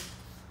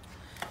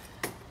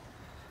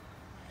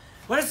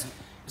 It's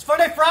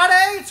Funday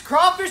Friday. It's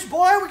Crawfish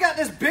Boy. We got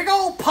this big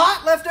old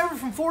pot left over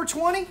from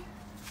 420.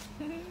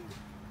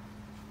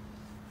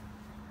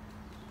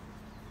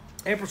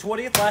 April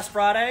 20th, last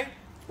Friday,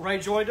 Ray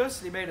joined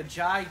us. He made a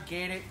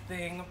gigantic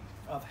thing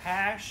of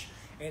hash,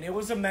 and it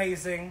was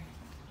amazing.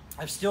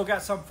 I've still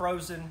got some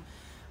frozen.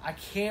 I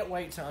can't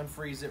wait to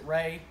unfreeze it.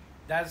 Ray,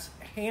 that's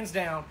hands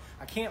down,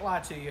 I can't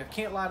lie to you. I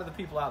can't lie to the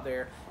people out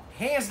there.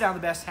 Hands down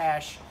the best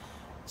hash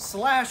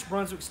 /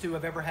 Brunswick stew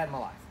I've ever had in my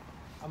life.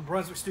 I'm a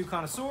Brunswick stew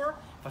connoisseur.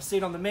 If I see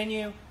it on the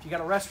menu, if you got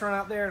a restaurant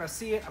out there and I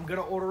see it, I'm going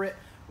to order it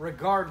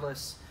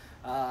regardless.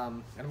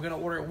 And I'm going to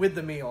order it with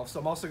the meal. So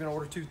I'm also going to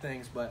order 2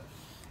 things. But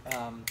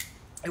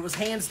it was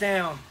hands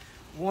down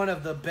one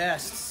of the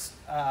best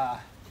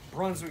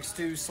Brunswick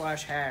stew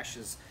 /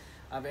 hashes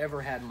I've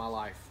ever had in my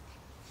life.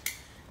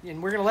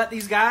 And we're going to let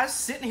these guys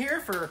sit in here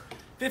for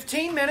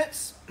 15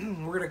 minutes.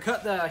 We're going to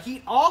cut the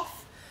heat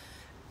off,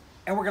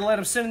 and we're going to let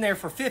them sit in there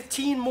for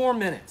 15 more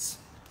minutes.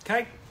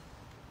 Okay?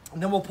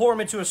 And then we'll pour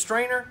them into a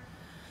strainer.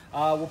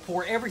 We'll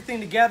pour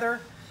everything together.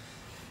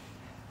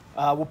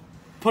 We'll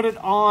put it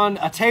on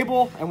a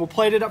table, and we'll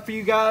plate it up for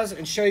you guys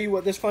and show you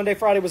what this Funday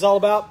Friday was all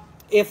about.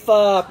 If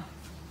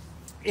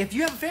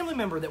you have a family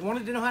member that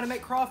wanted to know how to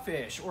make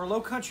crawfish or a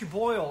low country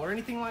boil or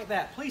anything like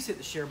that, please hit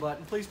the share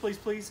button. Please, please,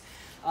 please.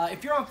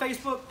 If you're on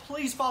Facebook,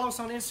 please follow us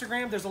on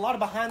Instagram. There's a lot of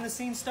behind the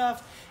scenes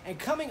stuff. And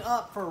coming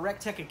up for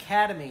RecTech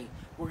Academy,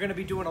 we're going to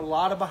be doing a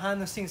lot of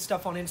behind-the-scenes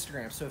stuff on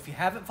Instagram. So if you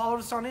haven't followed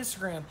us on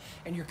Instagram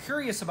and you're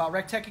curious about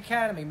RecTech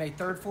Academy, May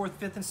 3rd, 4th,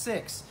 5th, and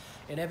 6th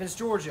in Evans,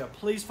 Georgia,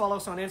 please follow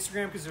us on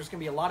Instagram because there's going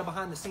to be a lot of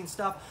behind-the-scenes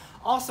stuff.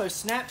 Also,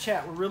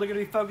 Snapchat, we're really going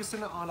to be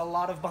focusing on a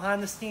lot of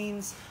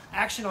behind-the-scenes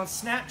action on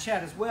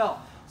Snapchat as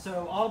well.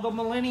 So all the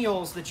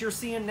millennials that you're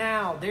seeing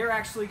now, they're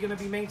actually going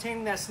to be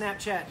maintaining that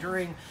Snapchat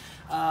during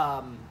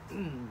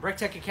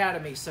RecTech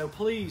Academy. So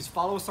please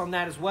follow us on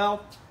that as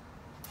well.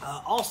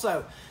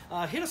 Also,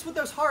 hit us with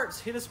those hearts.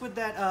 Hit us with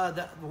that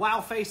the wow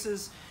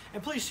faces.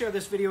 And please share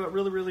this video. It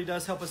really, really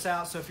does help us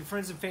out. So if your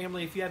friends and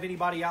family, if you have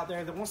anybody out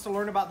there that wants to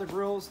learn about the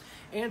grills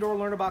and or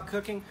learn about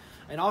cooking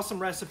and awesome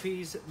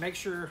recipes, make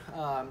sure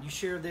you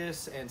share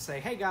this and say,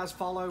 hey guys,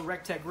 follow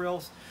RecTech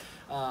Grills.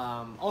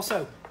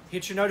 Also,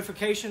 hit your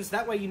notifications.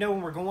 That way you know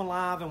when we're going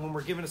live and when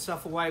we're giving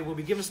stuff away. We'll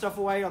be giving stuff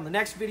away on the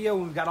next video.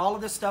 We've got all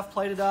of this stuff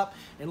plated up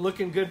and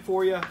looking good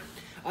for you.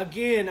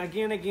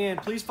 Again,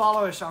 please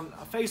follow us on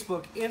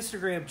Facebook,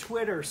 Instagram,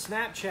 Twitter,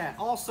 Snapchat,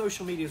 all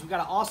social medias. We've got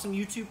an awesome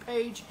YouTube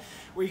page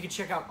where you can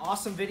check out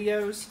awesome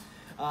videos.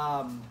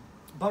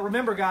 But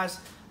remember, guys,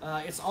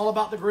 it's all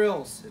about the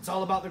grills. It's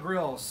all about the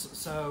grills.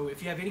 So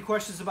if you have any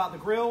questions about the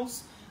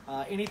grills,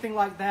 anything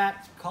like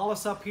that, call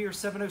us up here.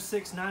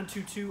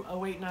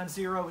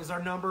 706-922-0890 is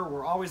our number.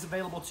 We're always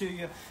available to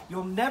you.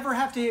 You'll never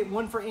have to hit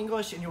 1 for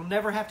English, and you'll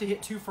never have to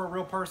hit 2 for a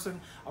real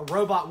person. A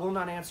robot will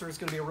not answer. It's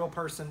going to be a real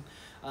person.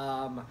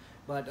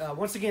 But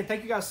once again,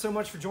 thank you guys so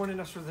much for joining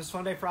us for this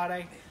Funday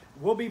Friday.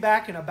 We'll be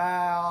back in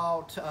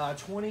about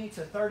 20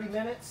 to 30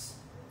 minutes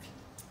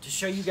to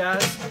show you guys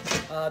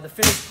the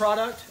finished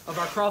product of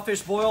our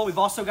crawfish boil. We've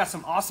also got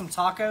some awesome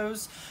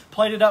tacos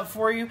plated up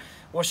for you.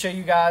 We'll show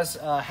you guys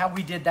how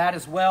we did that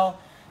as well.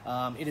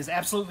 It is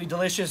absolutely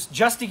delicious.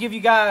 Just to give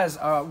you guys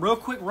a real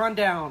quick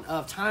rundown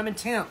of time and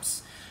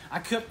temps, I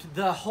cooked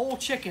the whole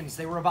chickens.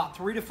 They were about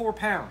 3 to 4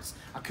 pounds.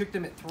 I cooked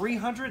them at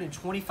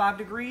 325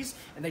 degrees,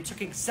 and they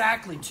took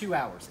exactly 2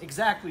 hours.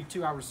 Exactly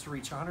 2 hours to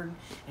reach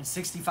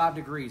 165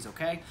 degrees,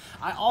 okay?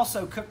 I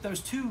also cooked those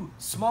 2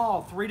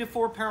 small 3 to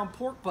 4 pound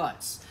pork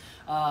butts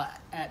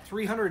at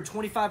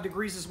 325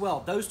 degrees as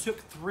well. Those took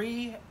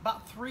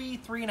about three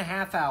and a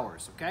half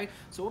hours, okay?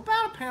 So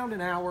about a pound an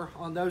hour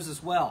on those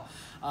as well.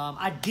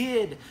 I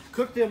did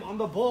cook them on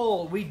the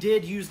bowl. We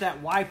did use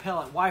that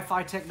Y-pellet,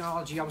 Wi-Fi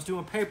technology. I was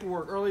doing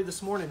paperwork early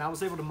this morning. I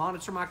was able to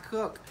monitor my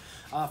cook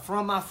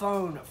from my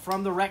phone,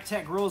 from the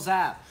RecTech Grills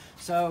app.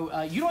 So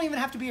you don't even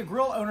have to be a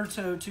grill owner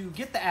to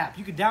get the app.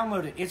 You can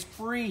download it. It's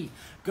free.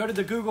 Go to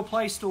the Google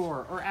Play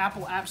Store or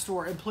Apple App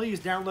Store and please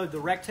download the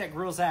RecTech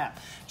Grills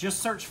app. Just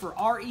search for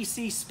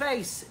REC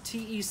space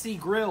TEC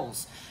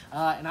Grills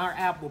and our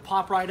app will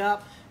pop right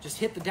up. Just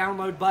hit the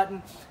download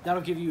button.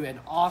 That'll give you an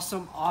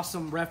awesome,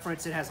 awesome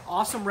reference. It has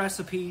awesome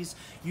recipes.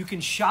 You can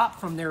shop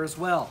from there as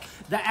well.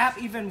 The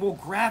app even will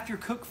graph your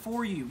cook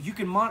for you. You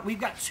can we've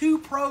got 2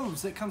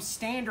 probes that come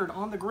standard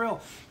on the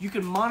grill. You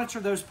can monitor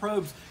those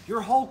probes,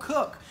 your whole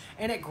cook,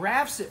 and it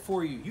graphs it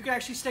for you. You can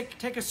actually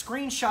take a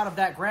screenshot of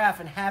that graph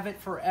and have it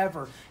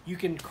forever. You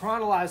can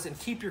chronologize and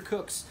keep your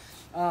cooks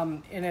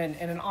in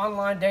an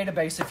online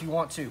database if you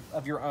want to,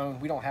 of your own.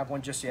 We don't have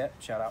one just yet.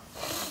 Shout out.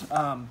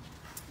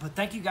 But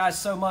thank you guys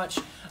so much.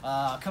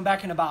 Come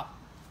back in about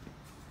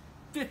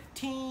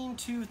 15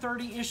 to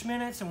 30-ish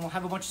minutes and we'll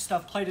have a bunch of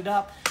stuff plated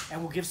up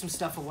and we'll give some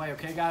stuff away,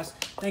 okay guys?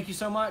 Thank you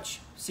so much.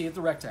 See you at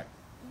the RecTech.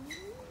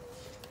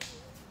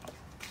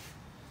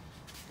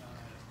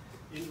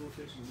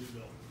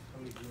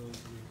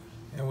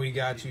 And we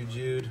got you,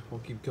 Jude. We'll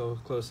keep a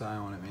close eye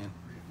on it, man.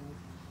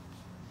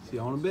 See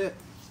you all in a bit.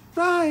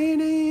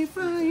 Friday.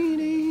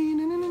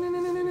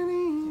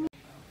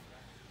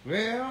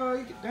 Well,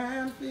 you get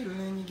down the fiddle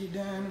and you get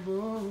down the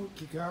boat,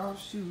 kick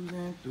off shoes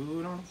and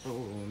throw it on the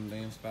floor, and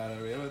then spot a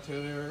river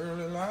till the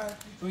early light,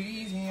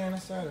 Louisiana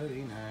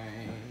Saturday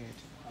night.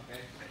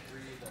 Okay,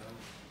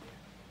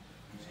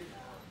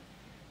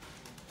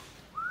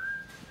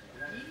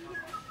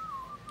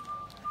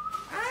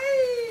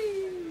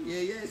 Aye!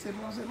 Yeah, c'est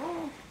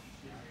bon.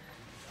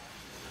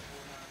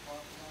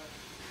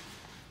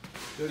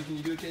 Jody, can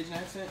you do a Cajun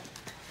accent?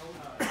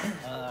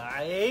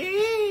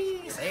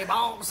 Aye! Say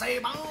bon.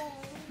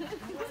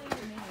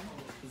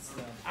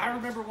 I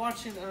remember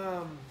watching,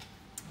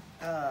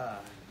 God,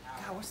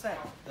 what's that?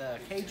 The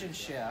Cajun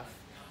chef.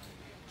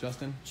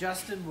 Justin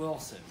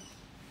Wilson.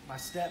 My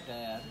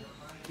stepdad,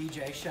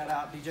 DJ, shout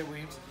out DJ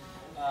Williams,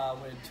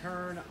 would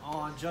turn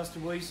on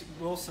Justin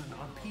Wilson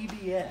on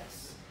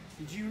PBS.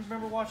 Did you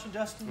remember watching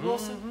Justin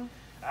Wilson?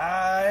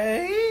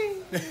 Aye.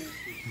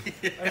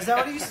 Is that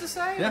what he used to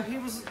say? Yeah. He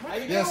was.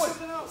 Yes.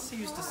 Something else he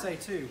used to say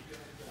too.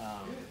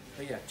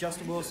 But yeah,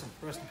 Justin Wilson,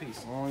 rest in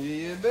peace. Oh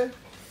yeah, baby.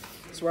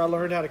 That's where I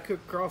learned how to cook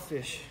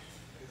crawfish.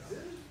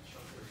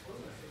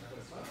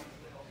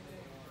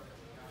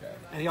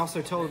 And he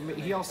also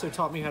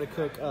taught me how to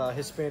cook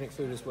Hispanic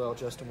food as well.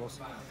 Justin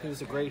Wilson. He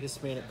was a great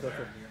Hispanic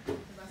cooker.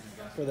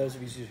 For those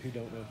of you who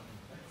don't know.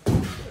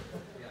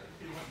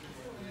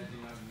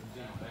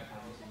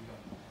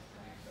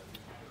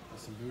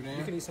 Some Boudin.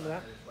 You can eat some of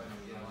that.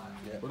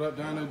 What up,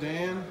 Dino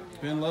Dan?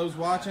 Ben Lowe's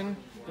watching.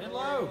 Ben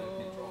Lowe.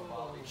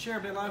 Share,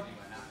 Billo.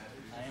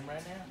 I am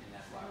right now.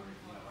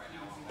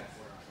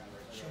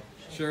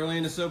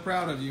 Shirlene is so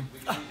proud of you.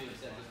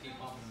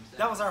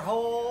 That was our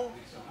whole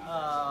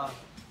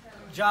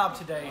job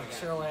today,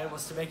 Shirley,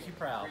 was to make you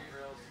proud.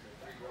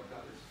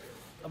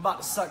 I'm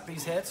about to suck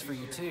these heads for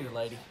you too,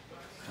 lady.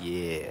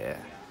 Yeah.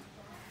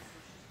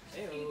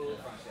 Ew.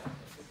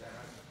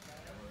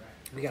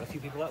 We got a few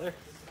people out there.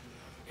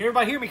 Can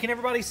everybody hear me? Can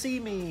everybody see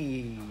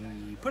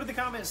me? Put in the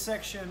comments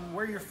section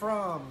where you're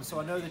from so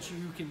I know that you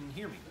can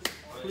hear me.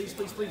 Please,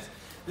 please, please.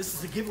 This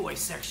is the giveaway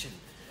section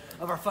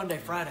of our Funday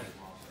Friday.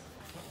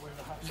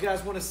 You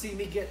guys want to see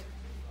me get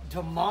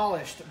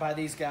demolished by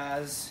these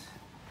guys?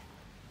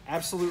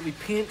 Absolutely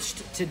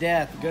pinched to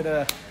death. Go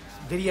to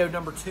video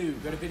number 2.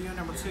 Go to video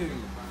number 2.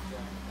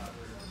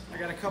 I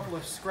got a couple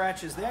of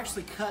scratches. They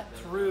actually cut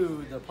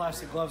through the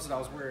plastic gloves that I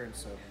was wearing,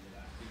 so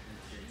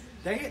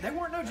they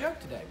weren't no joke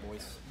today,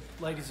 boys,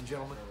 ladies and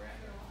gentlemen.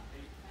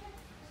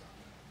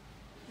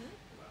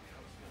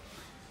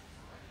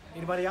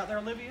 Anybody out there,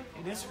 Olivia,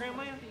 in Instagram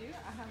land?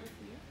 I have a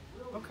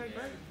few. Okay,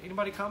 great.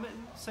 Anybody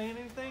commenting, saying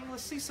anything?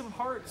 Let's see some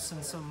hearts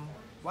and some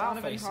wow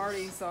Donovan faces.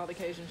 Hardy saw the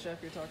Cajun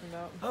chef you're talking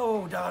about.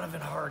 Oh,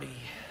 Donovan Hardy.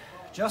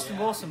 Justin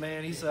Wilson,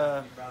 man, he's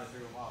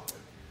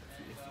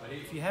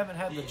if you haven't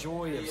had the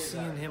joy of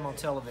seeing him on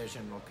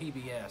television or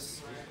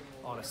PBS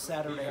on a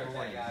Saturday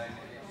morning,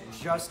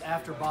 just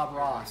after Bob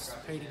Ross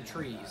painting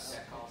trees,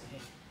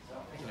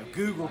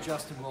 Google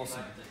Justin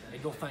Wilson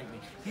and you'll thank me.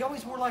 He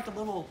always wore like a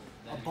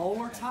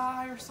bowler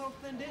tie or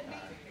something, didn't he?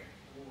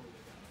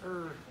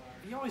 Or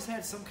he always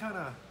had some kind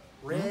of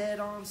red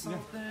on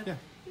something.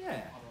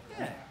 Yeah.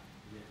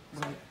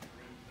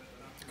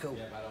 Cool. I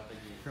forgot what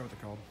they're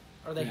called.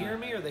 Are they hearing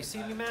me? Are they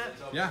seeing me, Matt?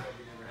 Yeah.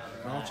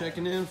 All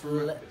checking in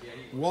for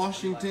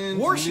Washington,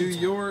 Washington. to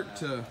New York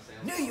to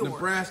New York.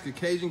 Nebraska,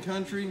 Cajun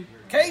country,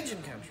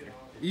 Cajun country.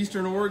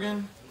 Eastern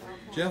Oregon.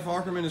 Jeff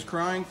Ackerman is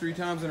crying 3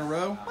 times in a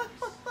row.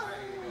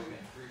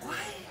 What?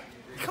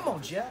 Come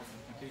on, Jeff.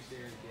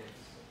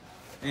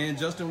 And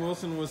Justin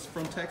Wilson was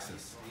from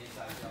Texas.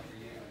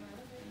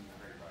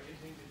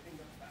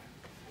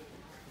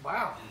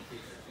 Wow.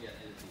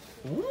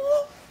 Woo.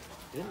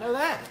 Didn't know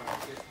that.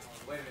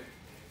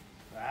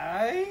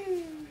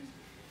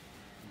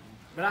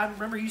 But I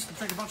remember you used to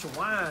drink a bunch of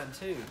wine,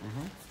 too.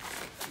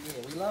 Yeah,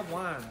 we love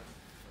wine.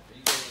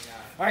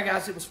 All right,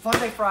 guys, it was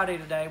Funday Friday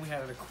today. We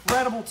had an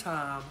incredible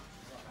time.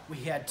 We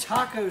had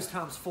tacos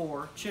times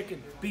 4,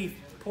 chicken, beef,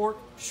 pork,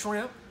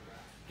 shrimp.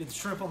 Did the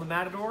shrimp on the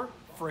Matador.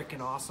 Freaking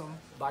awesome.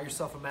 Buy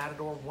yourself a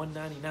Matador,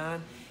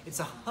 $199.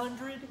 It's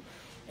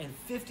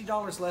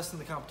 $150 less than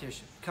the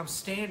competition. Comes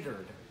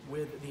standard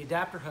with the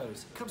adapter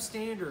hose. Comes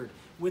standard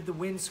with the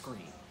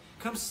windscreen.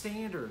 Comes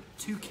standard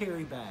 2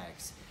 carry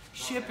bags.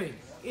 Shipping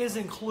is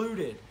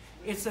included.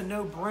 It's a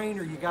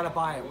no-brainer. You got to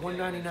buy it.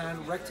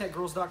 $199.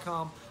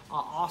 RecTechGrills.com.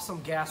 Awesome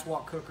gas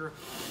wok cooker.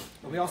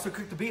 We also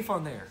cooked the beef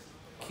on there.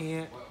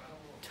 Can't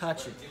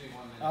touch it.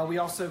 We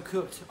also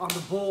cooked on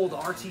the Bull, the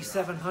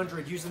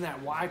RT-700, using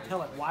that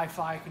Y-pellet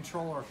Wi-Fi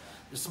controller,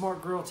 the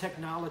Smart Grill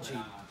technology.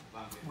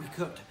 We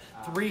cooked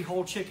 3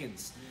 whole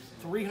chickens,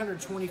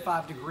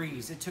 325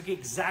 degrees. It took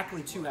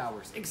exactly 2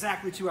 hours.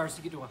 Exactly 2 hours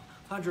to get to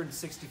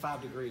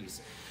 165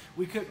 degrees.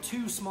 We cooked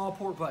 2 small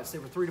pork butts. They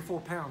were 3 to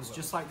 4 pounds,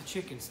 just like the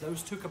chickens.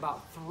 Those took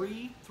about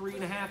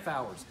 3.5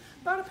 hours.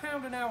 About a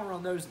pound an hour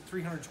on those at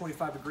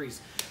 325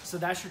 degrees. So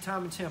that's your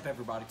time and temp,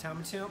 everybody. Time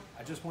and temp,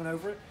 I just went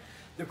over it.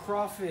 The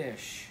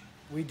crawfish,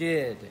 we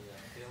did.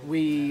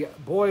 We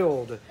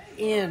boiled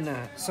in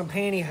some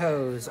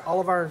pantyhose, all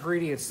of our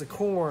ingredients, the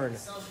corn,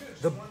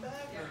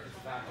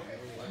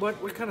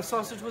 what kind of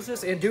sausage was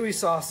this? Andouille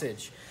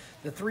sausage.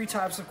 The 3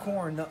 types of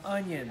corn, the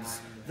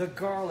onions, the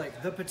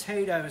garlic, the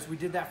potatoes. We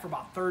did that for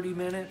about 30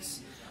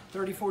 minutes,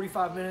 30,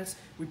 45 minutes.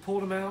 We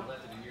pulled them out.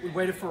 We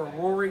waited for a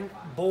roaring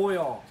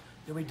boil.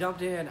 Then we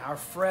dumped in our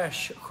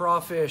fresh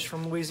crawfish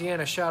from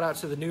Louisiana. Shout out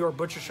to the New York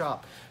Butcher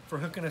Shop for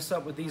hooking us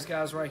up with these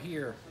guys right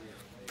here.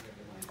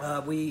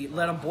 We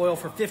let them boil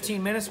for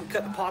 15 minutes. We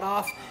cut the pot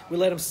off. We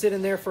let them sit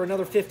in there for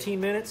another 15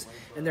 minutes,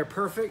 and they're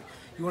perfect.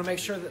 You want to make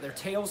sure that their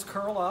tails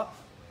curl up.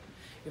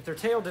 If their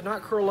tail did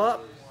not curl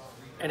up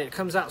and it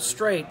comes out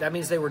straight, that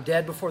means they were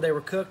dead before they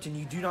were cooked, and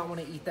you do not want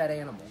to eat that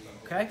animal,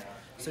 okay?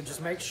 So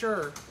just make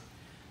sure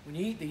when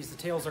you eat these, the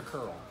tails are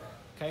curled.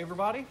 Okay,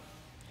 everybody?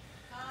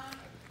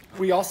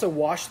 We also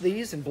wash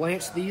these and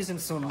blanch these in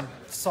some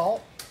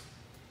salt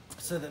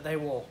so that they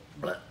will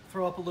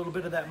throw up a little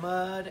bit of that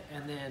mud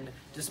and then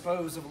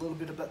dispose of a little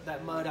bit of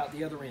that mud out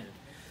the other end.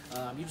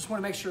 You just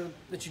want to make sure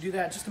that you do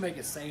that just to make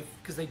it safe,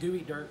 because they do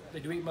eat dirt, they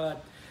do eat mud,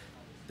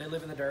 they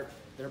live in the dirt.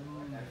 They're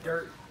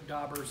dirt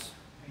daubers,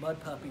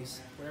 mud puppies,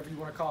 whatever you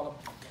want to call them.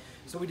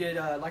 So we did,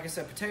 like I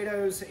said,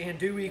 potatoes,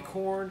 andouille,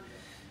 corn,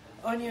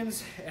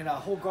 onions, and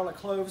whole garlic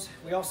cloves.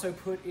 We also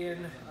put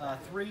in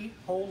 3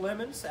 whole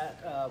lemons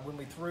when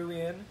we threw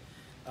in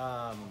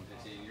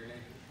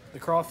the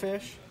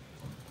crawfish.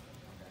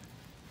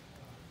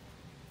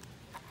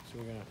 So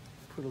we're gonna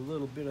put a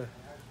little bit of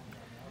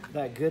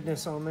that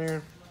goodness on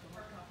there.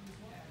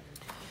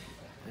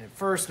 And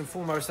first and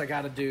foremost, I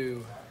gotta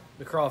do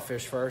the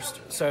crawfish first.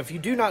 So if you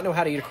do not know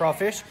how to eat a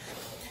crawfish,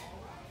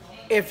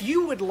 if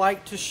you would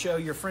like to show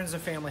your friends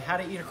and family how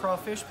to eat a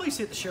crawfish, please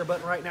hit the share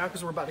button right now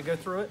because we're about to go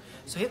through it.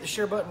 So hit the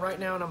share button right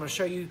now and I'm going to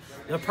show you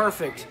the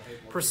perfect,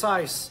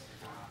 precise,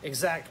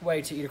 exact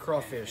way to eat a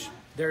crawfish.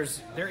 There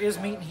is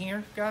meat in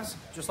here, guys,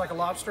 just like a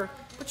lobster,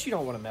 but you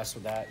don't want to mess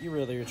with that. You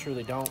really or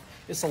truly don't.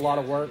 It's a lot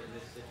of work.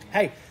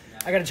 Hey,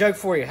 I got a joke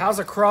for you. How's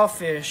a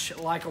crawfish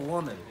like a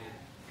woman?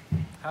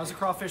 How's a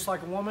crawfish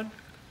like a woman?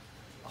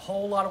 A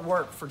whole lot of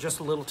work for just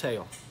a little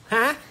tail.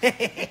 Huh?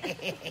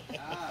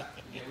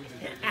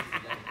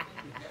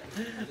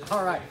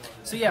 All right.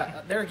 So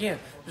yeah, there again,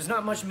 there's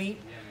not much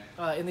meat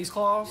in these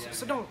claws,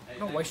 so don't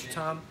waste your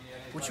time.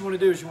 What you want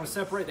to do is you want to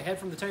separate the head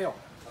from the tail.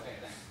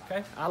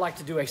 Okay? I like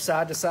to do a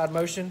side-to-side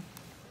motion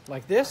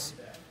like this.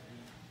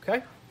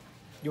 Okay?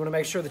 You want to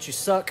make sure that you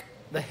suck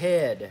the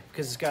head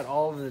because it's got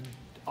all the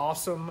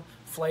awesome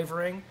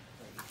flavoring.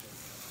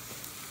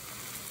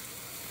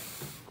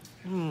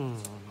 And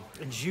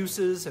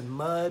juices and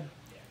mud.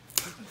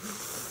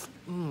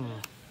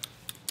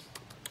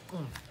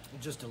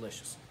 Just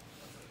delicious.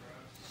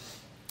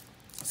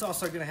 It's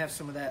also going to have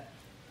some of that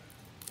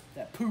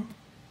poop.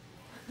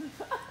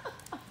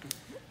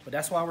 But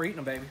that's why we're eating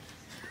them, baby.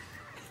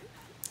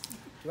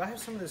 Do I have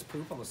some of this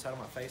poop on the side of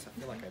my face? I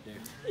feel like I do.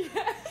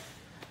 Yeah.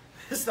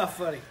 It's not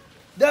funny.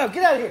 No,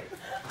 get out of here.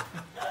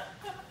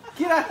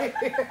 Get out of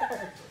here.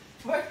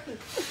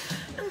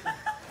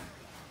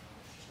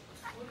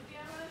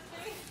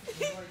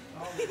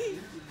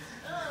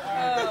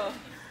 Oh.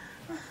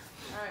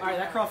 All right,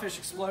 that crawfish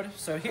exploded.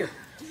 So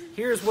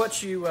here's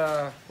what you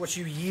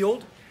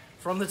yield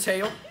from the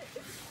tail.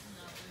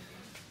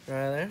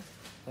 Right there.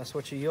 That's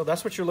what you yield.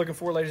 That's what you're looking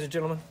for, ladies and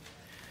gentlemen.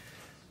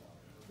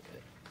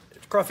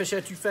 Crawfish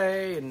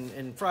etouffee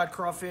and fried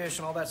crawfish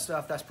and all that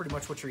stuff. That's pretty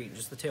much what you're eating,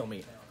 just the tail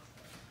meat.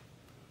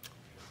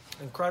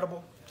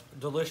 Incredible,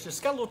 delicious.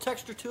 It's got a little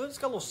texture to it. It's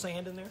got a little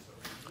sand in there.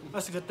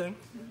 That's a good thing.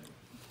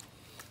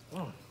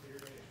 But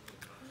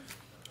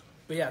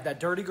yeah, that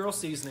Durty Gurl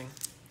seasoning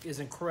is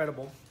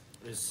incredible.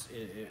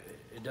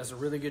 It does a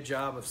really good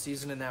job of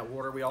seasoning that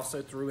water. We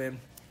also threw in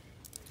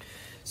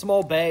some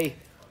Old Bay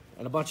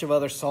and a bunch of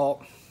other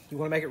salt. You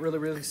want to make it really,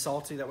 really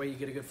salty. That way you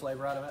get a good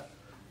flavor out of it.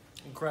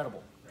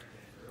 Incredible.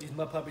 These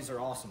mud puppies are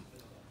awesome.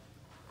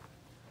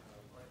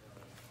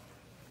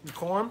 The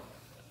corn,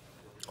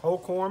 whole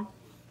corn,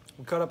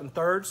 we cut up in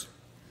thirds.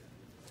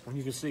 And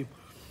you can see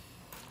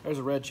there's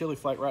a red chili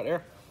flake right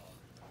there.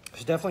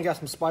 It's definitely got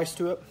some spice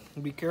to it.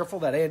 Be careful,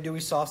 that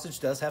andouille sausage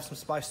does have some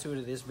spice to it.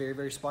 It is very,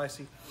 very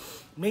spicy.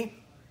 Me,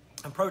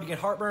 I'm prone to get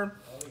heartburn,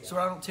 so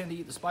I don't tend to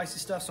eat the spicy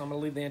stuff, so I'm gonna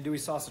leave the andouille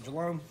sausage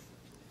alone.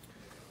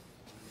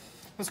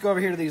 Let's go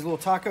over here to these little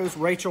tacos.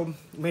 Rachel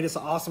made us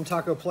an awesome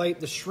taco plate.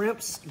 The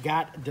shrimps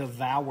got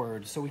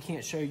devoured, so we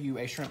can't show you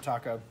a shrimp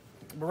taco.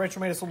 But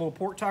Rachel made us a little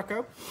pork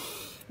taco.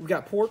 We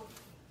got pork,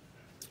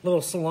 a little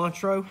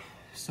cilantro,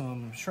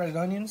 some shredded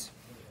onions,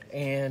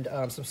 and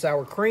some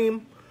sour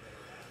cream.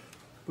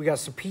 We got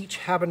some peach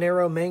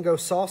habanero mango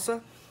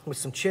salsa with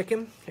some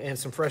chicken and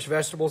some fresh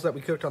vegetables that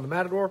we cooked on the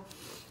Matador.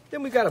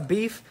 Then we got a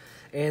beef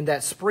and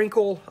that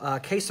sprinkle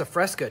queso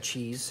fresca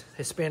cheese,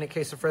 Hispanic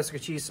queso fresca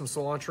cheese, some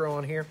cilantro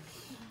on here.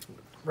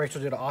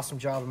 Rachel did an awesome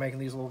job of making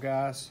these little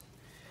guys.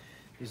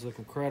 These look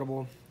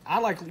incredible. I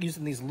like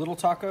using these little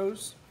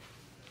tacos.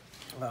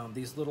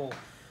 These little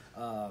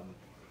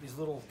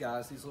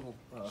guys, these little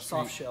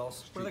soft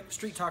shells. They're like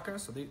street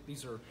tacos, so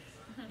these are,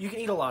 you can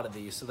eat a lot of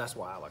these, so that's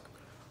why I like them.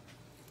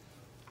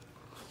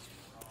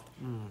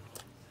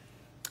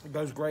 It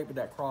goes great with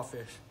that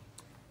crawfish,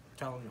 I'm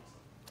telling you.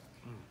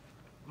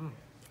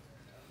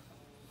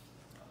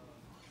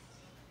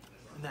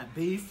 And that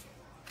beef,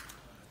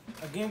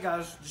 again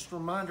guys, just a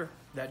reminder,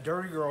 that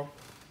Durty Gurl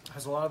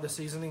has a lot of the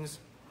seasonings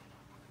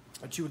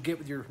that you would get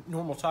with your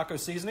normal taco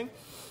seasoning,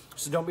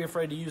 so don't be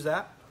afraid to use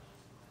that.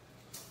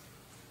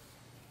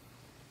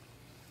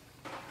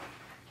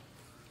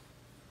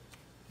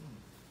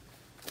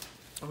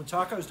 And with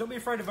tacos, don't be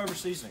afraid of over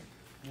seasoning,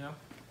 you know,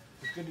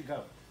 it's good to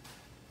go.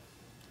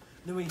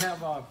 Then we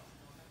have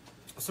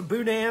some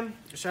Boudin.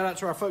 Shout out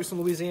to our folks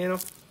in Louisiana.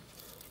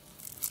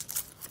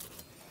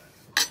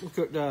 We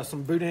cooked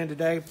some Boudin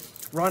today.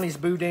 Ronnie's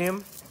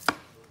Boudin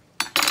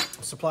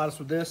supplied us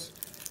with this.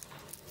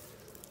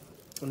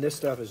 And this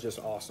stuff is just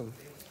awesome.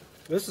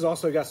 This has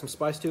also got some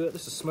spice to it.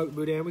 This is smoked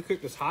Boudin. We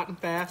cooked this hot and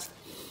fast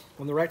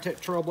on the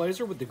Rectech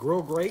Trailblazer with the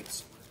grill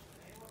grates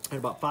at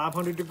about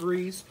 500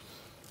 degrees.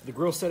 The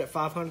grill set at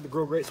 500. The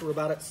grill grates were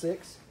about at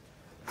 6.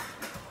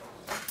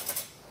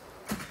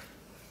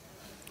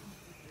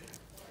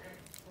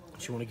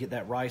 You want to get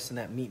that rice and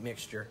that meat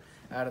mixture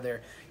out of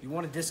there. You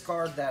want to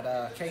discard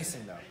that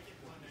casing though. It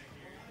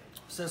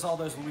says all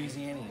those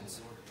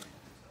Louisianians.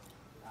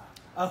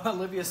 Oh,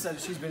 Olivia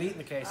said she's been eating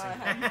the casing.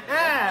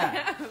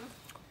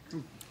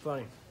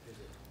 Funny.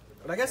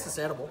 But I guess it's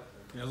edible.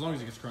 Yeah, as long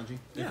as it gets crunchy.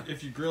 Yeah.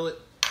 If you grill it,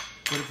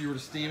 but if you were to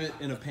steam it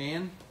in a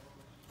pan,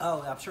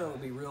 oh, I'm sure it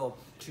would be real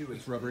chewy.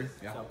 it's rubbery.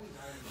 Yeah. So.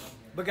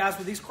 But guys,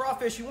 with these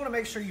crawfish, you want to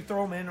make sure you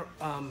throw them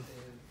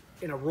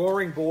in a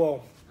roaring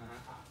boil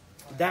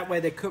That way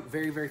they cook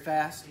very, very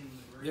fast.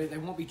 They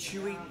won't be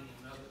chewy,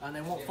 and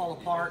they won't fall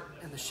apart,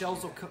 and the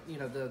shells will cook,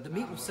 the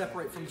meat will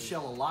separate from the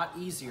shell a lot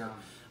easier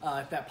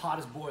if that pot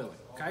is boiling,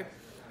 okay?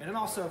 And then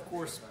also, of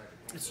course,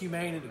 it's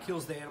humane and it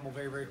kills the animal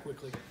very, very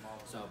quickly.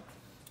 So,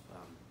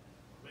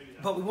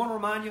 but we want to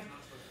remind you,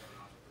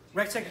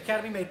 RecTech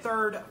Academy, May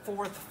 3rd,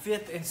 4th,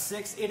 5th, and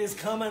 6th. It is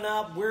coming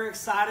up. We're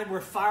excited. We're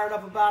fired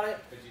up about it.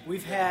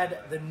 We've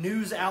had the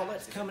news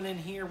outlets coming in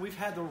here. We've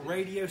had the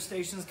radio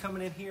stations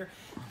coming in here.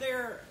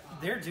 They're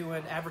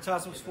doing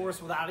advertisements for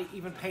us without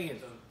even paying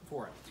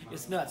for it.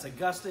 It's nuts.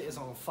 Augusta is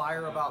on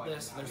fire about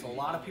this. There's a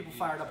lot of people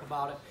fired up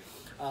about it.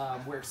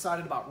 We're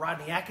excited about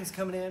Rodney Atkins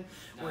coming in.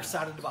 We're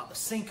excited about the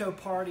Cinco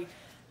party.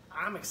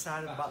 I'm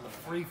excited about the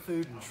free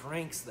food and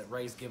drinks that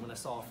Ray's giving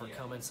us all for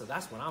coming, so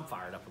that's what I'm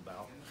fired up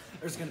about.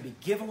 There's going to be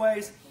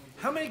giveaways.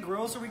 How many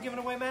grills are we giving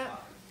away,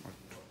 Matt?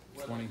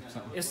 20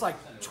 something. It's like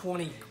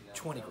 20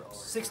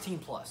 grills, 16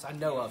 plus. I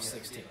know of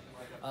 16.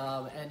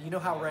 And you know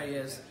how Ray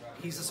is.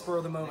 He's a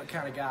spur-of-the-moment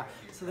kind of guy,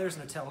 so there's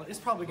no telling. It's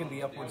probably going to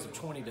be upwards of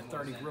 20 to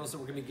 30 grills that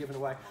we're going to be giving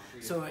away.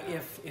 So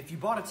if you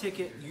bought a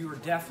ticket, you are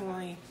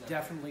definitely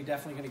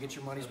going to get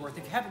your money's worth.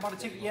 If you haven't bought a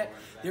ticket yet,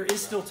 there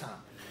is still time.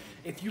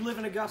 If you live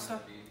in Augusta,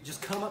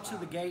 just come up to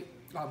the gate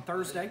on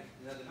Thursday.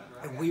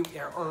 And we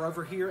are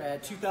over here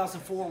at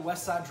 2004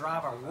 West Side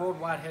Drive, our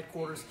worldwide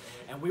headquarters,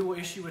 and we will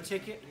issue a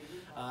ticket.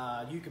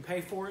 You can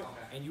pay for it,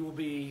 and you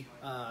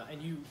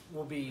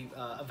will be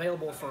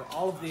available for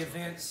all of the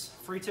events.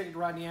 Free ticket to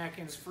Rodney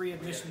Atkins, free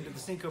admission to the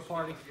Cinco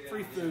party,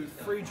 free food,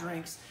 free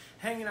drinks,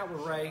 hanging out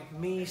with Ray,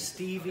 me,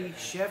 Stevie,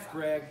 Chef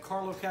Greg,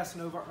 Carlo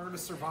Casanova,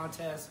 Ernest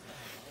Cervantes.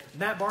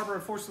 Matt Barber,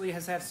 unfortunately,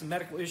 has had some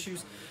medical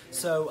issues.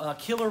 So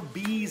Killer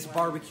Bees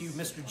Barbecue,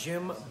 Mr.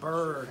 Jim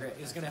Berg,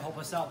 is going to help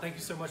us out. Thank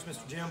you so much,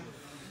 Mr. Jim.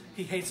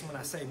 He hates when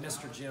I say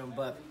Mr. Jim,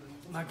 but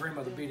my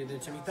grandmother beat it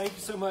into me. Thank you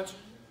so much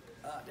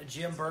to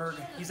Jim Berg.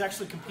 He's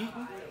actually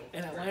competing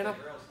in Atlanta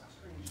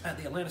at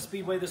the Atlanta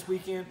Speedway this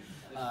weekend.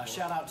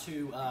 Shout out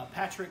to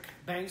Patrick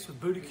Banks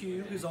with Booty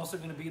Q, who's also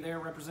going to be there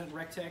representing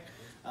RecTech,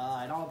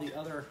 and all the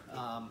other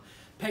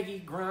Peggy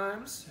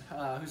Grimes,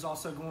 who's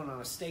also going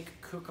on a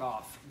steak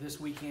cook-off this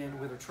weekend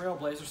with her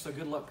Trailblazer, so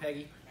good luck,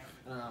 Peggy.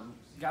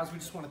 Guys, we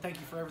just want to thank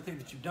you for everything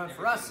that you've done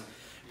for us.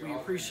 We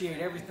appreciate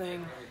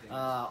everything,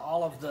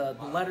 all of the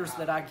letters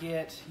that I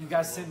get. You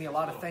guys send me a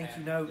lot of thank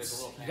you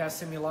notes. You guys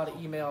send me a lot of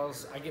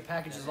emails. I get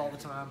packages all the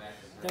time.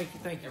 Thank you,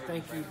 thank you,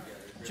 thank you.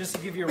 Just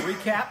to give you a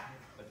recap,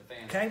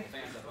 okay,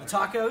 the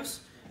tacos,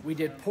 we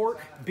did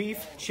pork,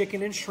 beef,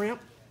 chicken, and shrimp.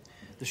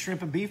 The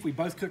shrimp and beef, we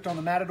both cooked on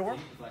the Matador,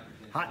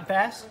 hot and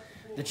fast.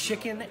 The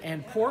chicken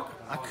and pork,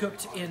 I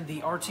cooked in the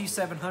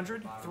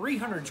RT-700,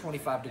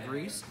 325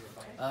 degrees.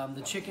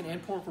 The chicken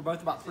and pork were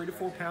both about 3 to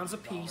 4 pounds a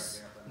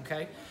piece,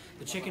 okay?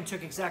 The chicken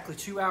took exactly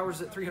 2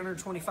 hours at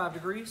 325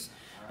 degrees.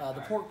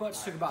 The pork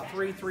butts took about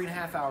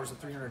 3.5 hours at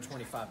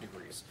 325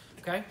 degrees,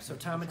 okay? So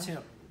time and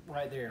temp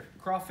right there.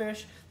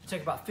 Crawfish,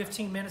 take about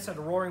 15 minutes at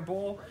a roaring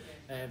boil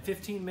and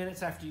 15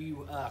 minutes after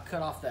you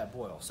cut off that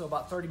boil. So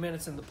about 30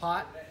 minutes in the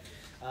pot.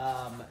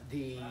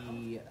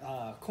 The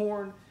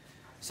corn,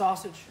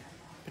 sausage,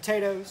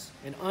 potatoes,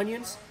 and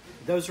onions,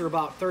 those are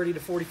about 30 to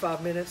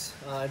 45 minutes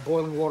in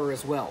boiling water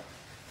as well.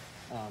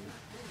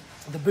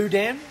 The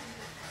Boudin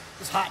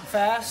is hot and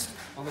fast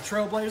on the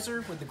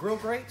Trailblazer with the grill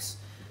grates.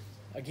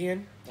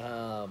 Again,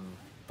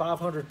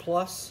 500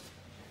 plus,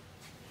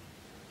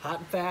 hot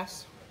and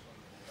fast.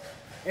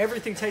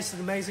 Everything tasted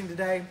amazing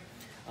today.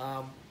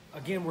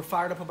 Again, we're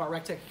fired up about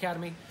RecTech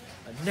Academy.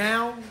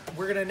 Now,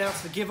 we're going to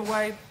announce the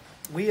giveaway.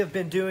 We have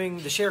been doing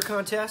the share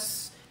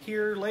contests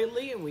here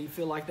lately, and we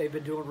feel like they've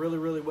been doing really,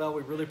 really well.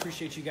 We really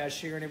appreciate you guys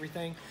sharing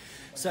everything.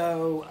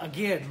 So,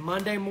 again,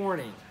 Monday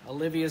morning,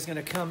 Olivia's going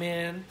to come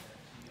in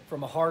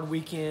from a hard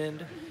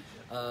weekend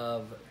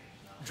of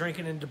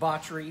drinking and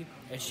debauchery,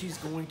 and she's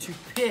going to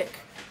pick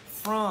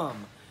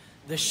from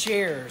the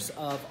shares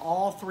of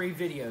all 3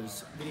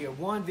 videos, video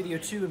 1, video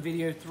 2, and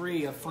video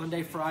 3 of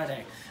Funday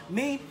Friday.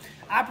 Me,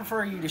 I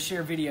prefer you to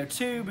share video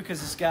 2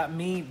 because it's got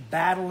me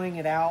battling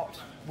it out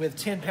with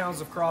 10 pounds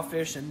of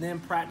crawfish and then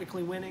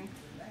practically winning.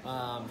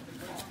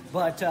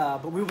 But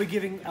we'll be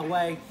giving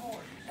away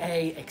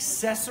a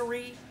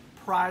accessory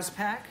prize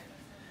pack.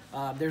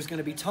 There's going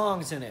to be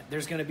tongs in it.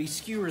 There's going to be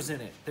skewers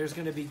in it. There's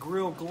going to be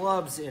grill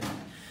gloves in it.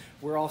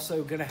 We're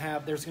also going to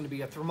have, there's going to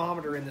be a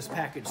thermometer in this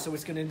package. So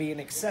it's going to be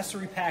an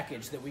accessory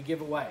package that we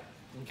give away.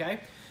 Okay?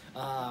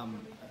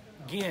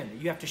 Again,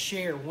 you have to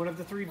share one of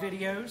the 3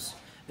 videos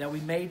that we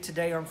made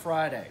today on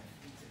Friday.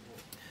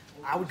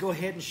 I would go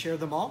ahead and share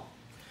them all.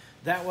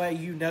 That way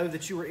you know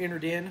that you were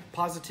entered in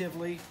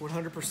positively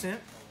 100%.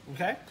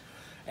 Okay?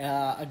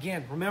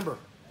 Again, remember,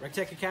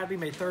 RecTech Academy,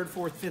 May 3rd,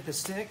 4th, 5th,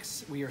 and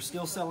 6th. We are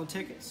still selling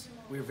tickets.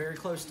 We are very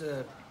close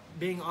to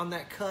being on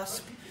that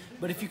cusp.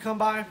 But if you come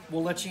by,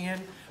 we'll let you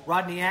in.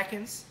 Rodney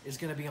Atkins is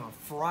going to be on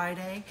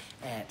Friday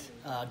at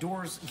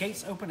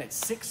gates open at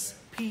 6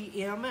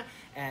 p.m.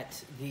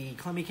 at the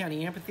Columbia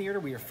County Amphitheater.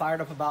 We are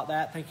fired up about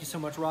that. Thank you so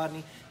much,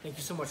 Rodney. Thank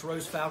you so much,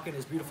 Rose Falcon,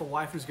 his beautiful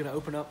wife, who's going to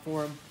open up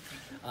for him.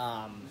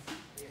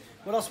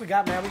 What else we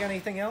got, man? We got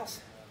anything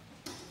else?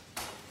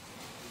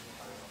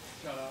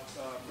 Shout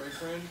out Brave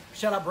Friend.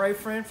 Shout out Brave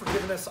Friend for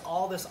giving us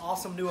all this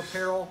awesome new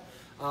apparel,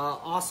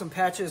 awesome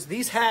patches.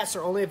 These hats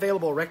are only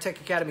available at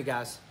RecTech Academy,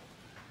 guys.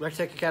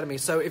 RecTech Academy.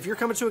 So if you're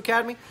coming to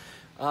Academy,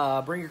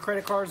 bring your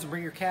credit cards and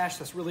bring your cash.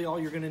 That's really all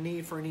you're going to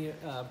need for any,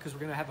 because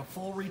we're going to have a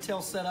full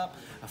retail setup,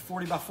 a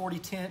 40 by 40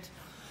 tent.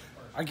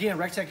 Again,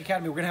 RecTech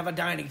Academy, we're going to have a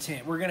dining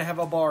tent. We're going to have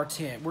a bar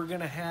tent. We're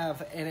going to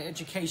have an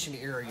education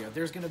area.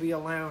 There's going to be a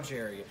lounge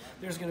area.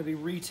 There's going to be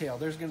retail.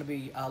 There's going to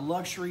be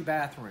luxury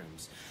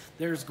bathrooms.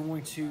 There's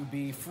going to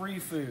be free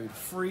food,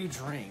 free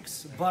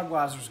drinks.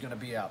 Budweiser's going to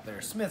be out there.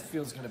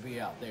 Smithfield's going to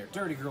be out there.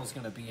 Dirty Grill's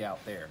going to be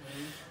out there.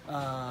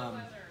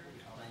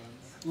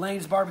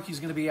 Lane's Barbecue's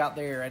going to be out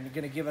there and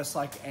going to give us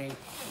like a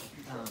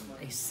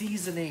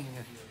seasoning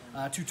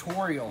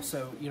tutorial.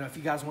 So, you know, if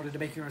you guys wanted to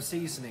make your own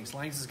seasonings,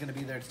 Lane's is going to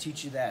be there to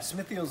teach you that.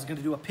 Smithfield's is going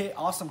to do a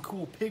awesome,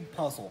 cool pig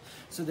puzzle.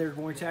 So they're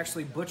going to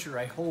actually butcher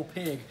a whole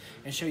pig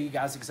and show you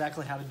guys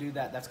exactly how to do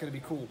that. That's going to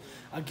be cool.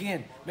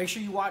 Again, make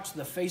sure you watch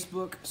the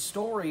Facebook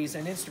stories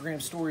and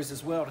Instagram stories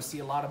as well to see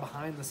a lot of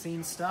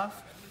behind-the-scenes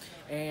stuff.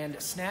 And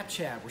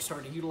Snapchat, we're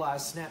starting to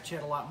utilize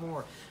Snapchat a lot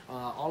more.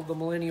 All of the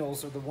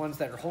millennials are the ones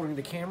that are holding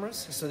the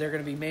cameras, so they're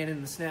going to be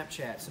manning the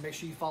Snapchat. So make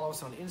sure you follow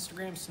us on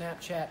Instagram,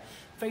 Snapchat,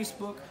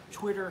 Facebook,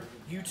 Twitter,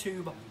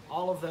 YouTube,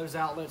 all of those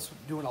outlets,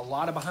 doing a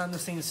lot of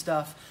behind-the-scenes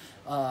stuff.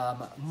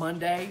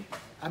 Monday,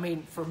 I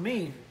mean, for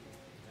me,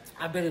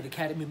 I've been at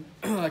Academy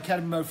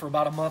mode for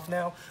about a month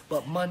now,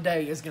 but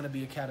Monday is going to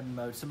be Academy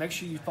mode. So make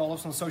sure you follow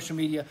us on social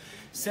media.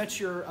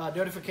 Set your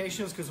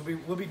notifications because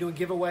we'll be doing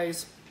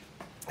giveaways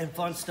and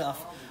fun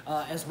stuff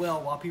as well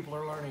while people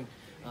are learning.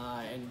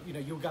 And you know,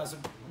 you guys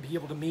will be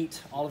able to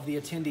meet all of the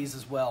attendees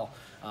as well.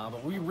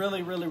 But we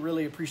really, really,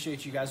 really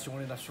appreciate you guys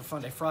joining us for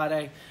Funday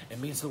Friday. It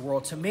means the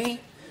world to me,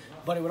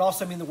 but it would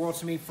also mean the world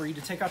to me for you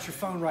to take out your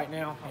phone right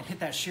now and hit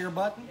that share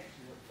button.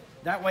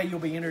 That way you'll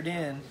be entered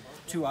in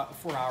to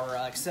for our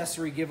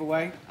accessory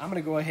giveaway. I'm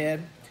going to go ahead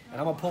and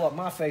I'm going to pull up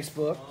my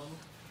Facebook.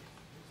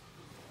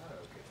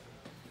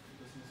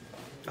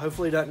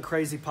 Hopefully nothing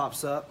crazy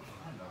pops up.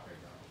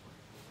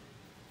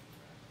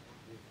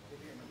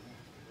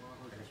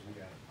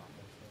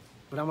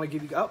 But I'm going to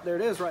give you, oh, there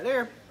it is right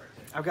there.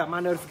 I've got my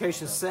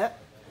notifications set,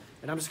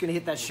 and I'm just going to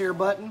hit that share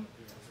button.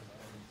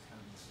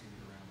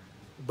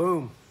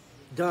 Boom,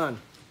 done,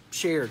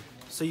 shared.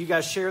 So you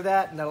guys share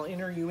that, and that'll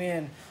enter you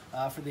in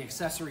for the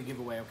accessory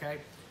giveaway, okay?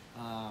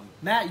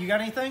 Matt, you got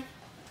anything?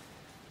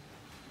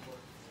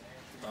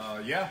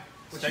 Yeah,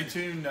 stay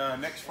tuned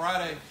next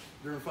Friday,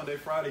 during Funday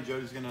Friday,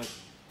 Jody's going to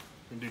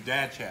do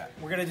dad chat.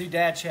 We're going to do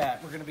dad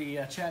chat. We're going to be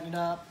chatting it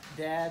up,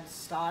 dad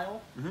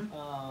style.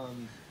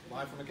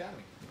 Live from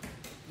Academy.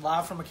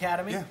 Live from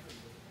Academy. Yeah.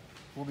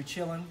 We'll be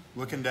chilling.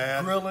 Looking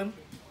dad.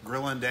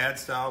 Grilling dad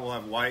style. We'll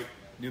have white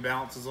New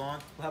Balances on.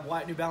 We'll have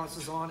white New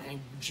Balances on and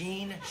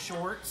jean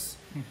shorts.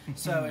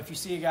 So if you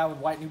see a guy with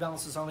white New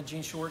Balances on and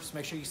jean shorts,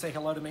 make sure you say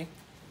hello to me.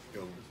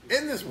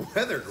 Isn't this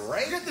weather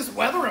great? Isn't this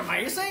weather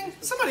amazing?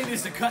 Somebody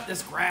needs to cut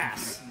this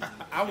grass.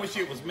 I wish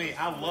it was me.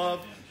 I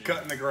love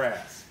cutting the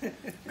grass.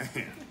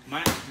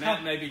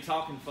 Matt may be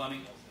talking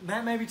funny.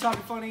 Matt may be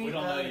talking funny We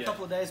don't know in a yet.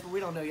 couple of days, but we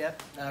don't know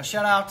yet.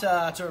 Shout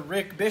out to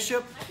Rick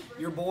Bishop,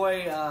 your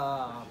boy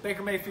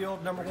Baker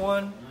Mayfield,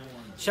 #1.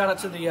 Shout out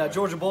to the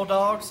Georgia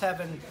Bulldogs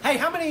having. Hey,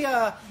 how many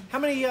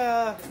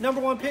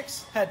 #1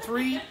 picks? Had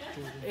 3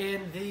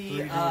 in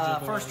the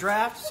first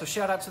draft. So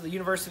shout out to the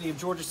University of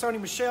Georgia, Sony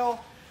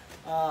Michelle,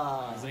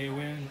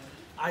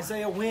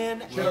 Isaiah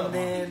Wynn, and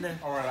then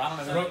All right, I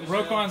don't know.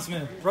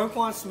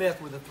 Roquan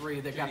Smith were the 3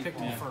 that got picked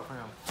in the first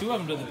round. 2 of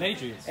them to the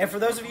Patriots. And for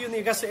those of you in the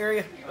Augusta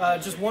area,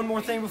 just one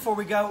more thing before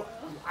we go.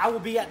 I will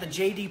be at the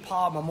J.D.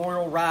 Paul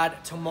Memorial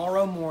Ride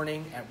tomorrow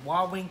morning at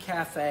Wild Wing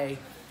Cafe.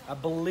 I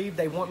believe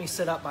they want me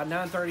set up by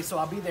 9:30, so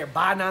I'll be there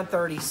by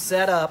 9:30,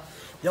 set up.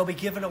 They'll be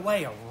giving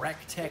away a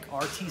RecTech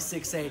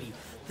RT-680.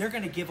 They're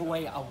going to give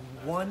away a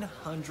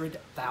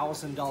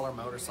 $100,000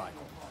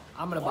 motorcycle.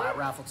 I'm going to buy a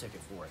raffle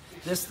ticket for it.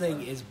 This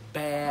thing is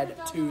bad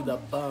to the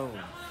bone.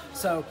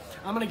 So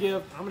I'm going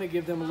to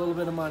give them a little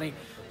bit of money.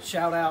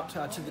 Shout out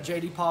to the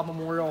J.D. Paul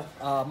Memorial,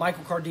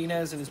 Michael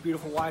Cardenas and his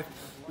beautiful wife.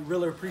 We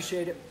really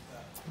appreciate it.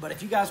 But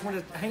if you guys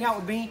want to hang out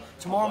with me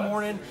tomorrow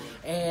morning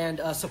and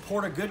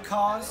support a good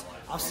cause,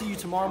 I'll see you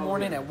tomorrow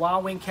morning at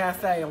Wild Wing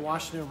Cafe on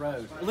Washington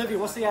Road. Olivia,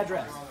 what's the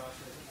address?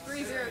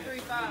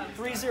 3035.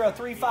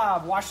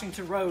 3035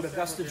 Washington Road,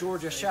 Augusta,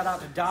 Georgia. Shout out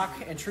to Doc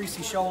and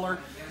Tracy Scholler.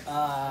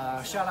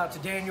 Shout out to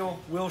Daniel,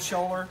 Will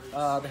Scholler,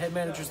 the head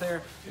managers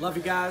there. Love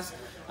you guys.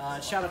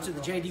 Shout out to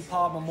the J.D.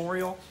 Paul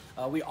Memorial.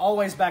 We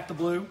always back the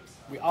blue.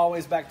 We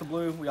always back the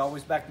blue. We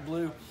always back the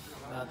blue.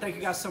 Thank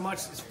you guys so much.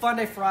 It's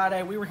Funday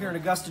Friday. We were here in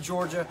Augusta,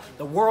 Georgia,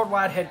 the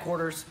worldwide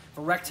headquarters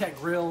for RecTech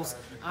Grills.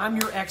 I'm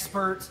your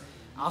expert.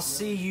 I'll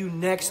see you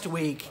next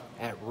week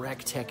at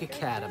RecTech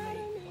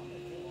Academy.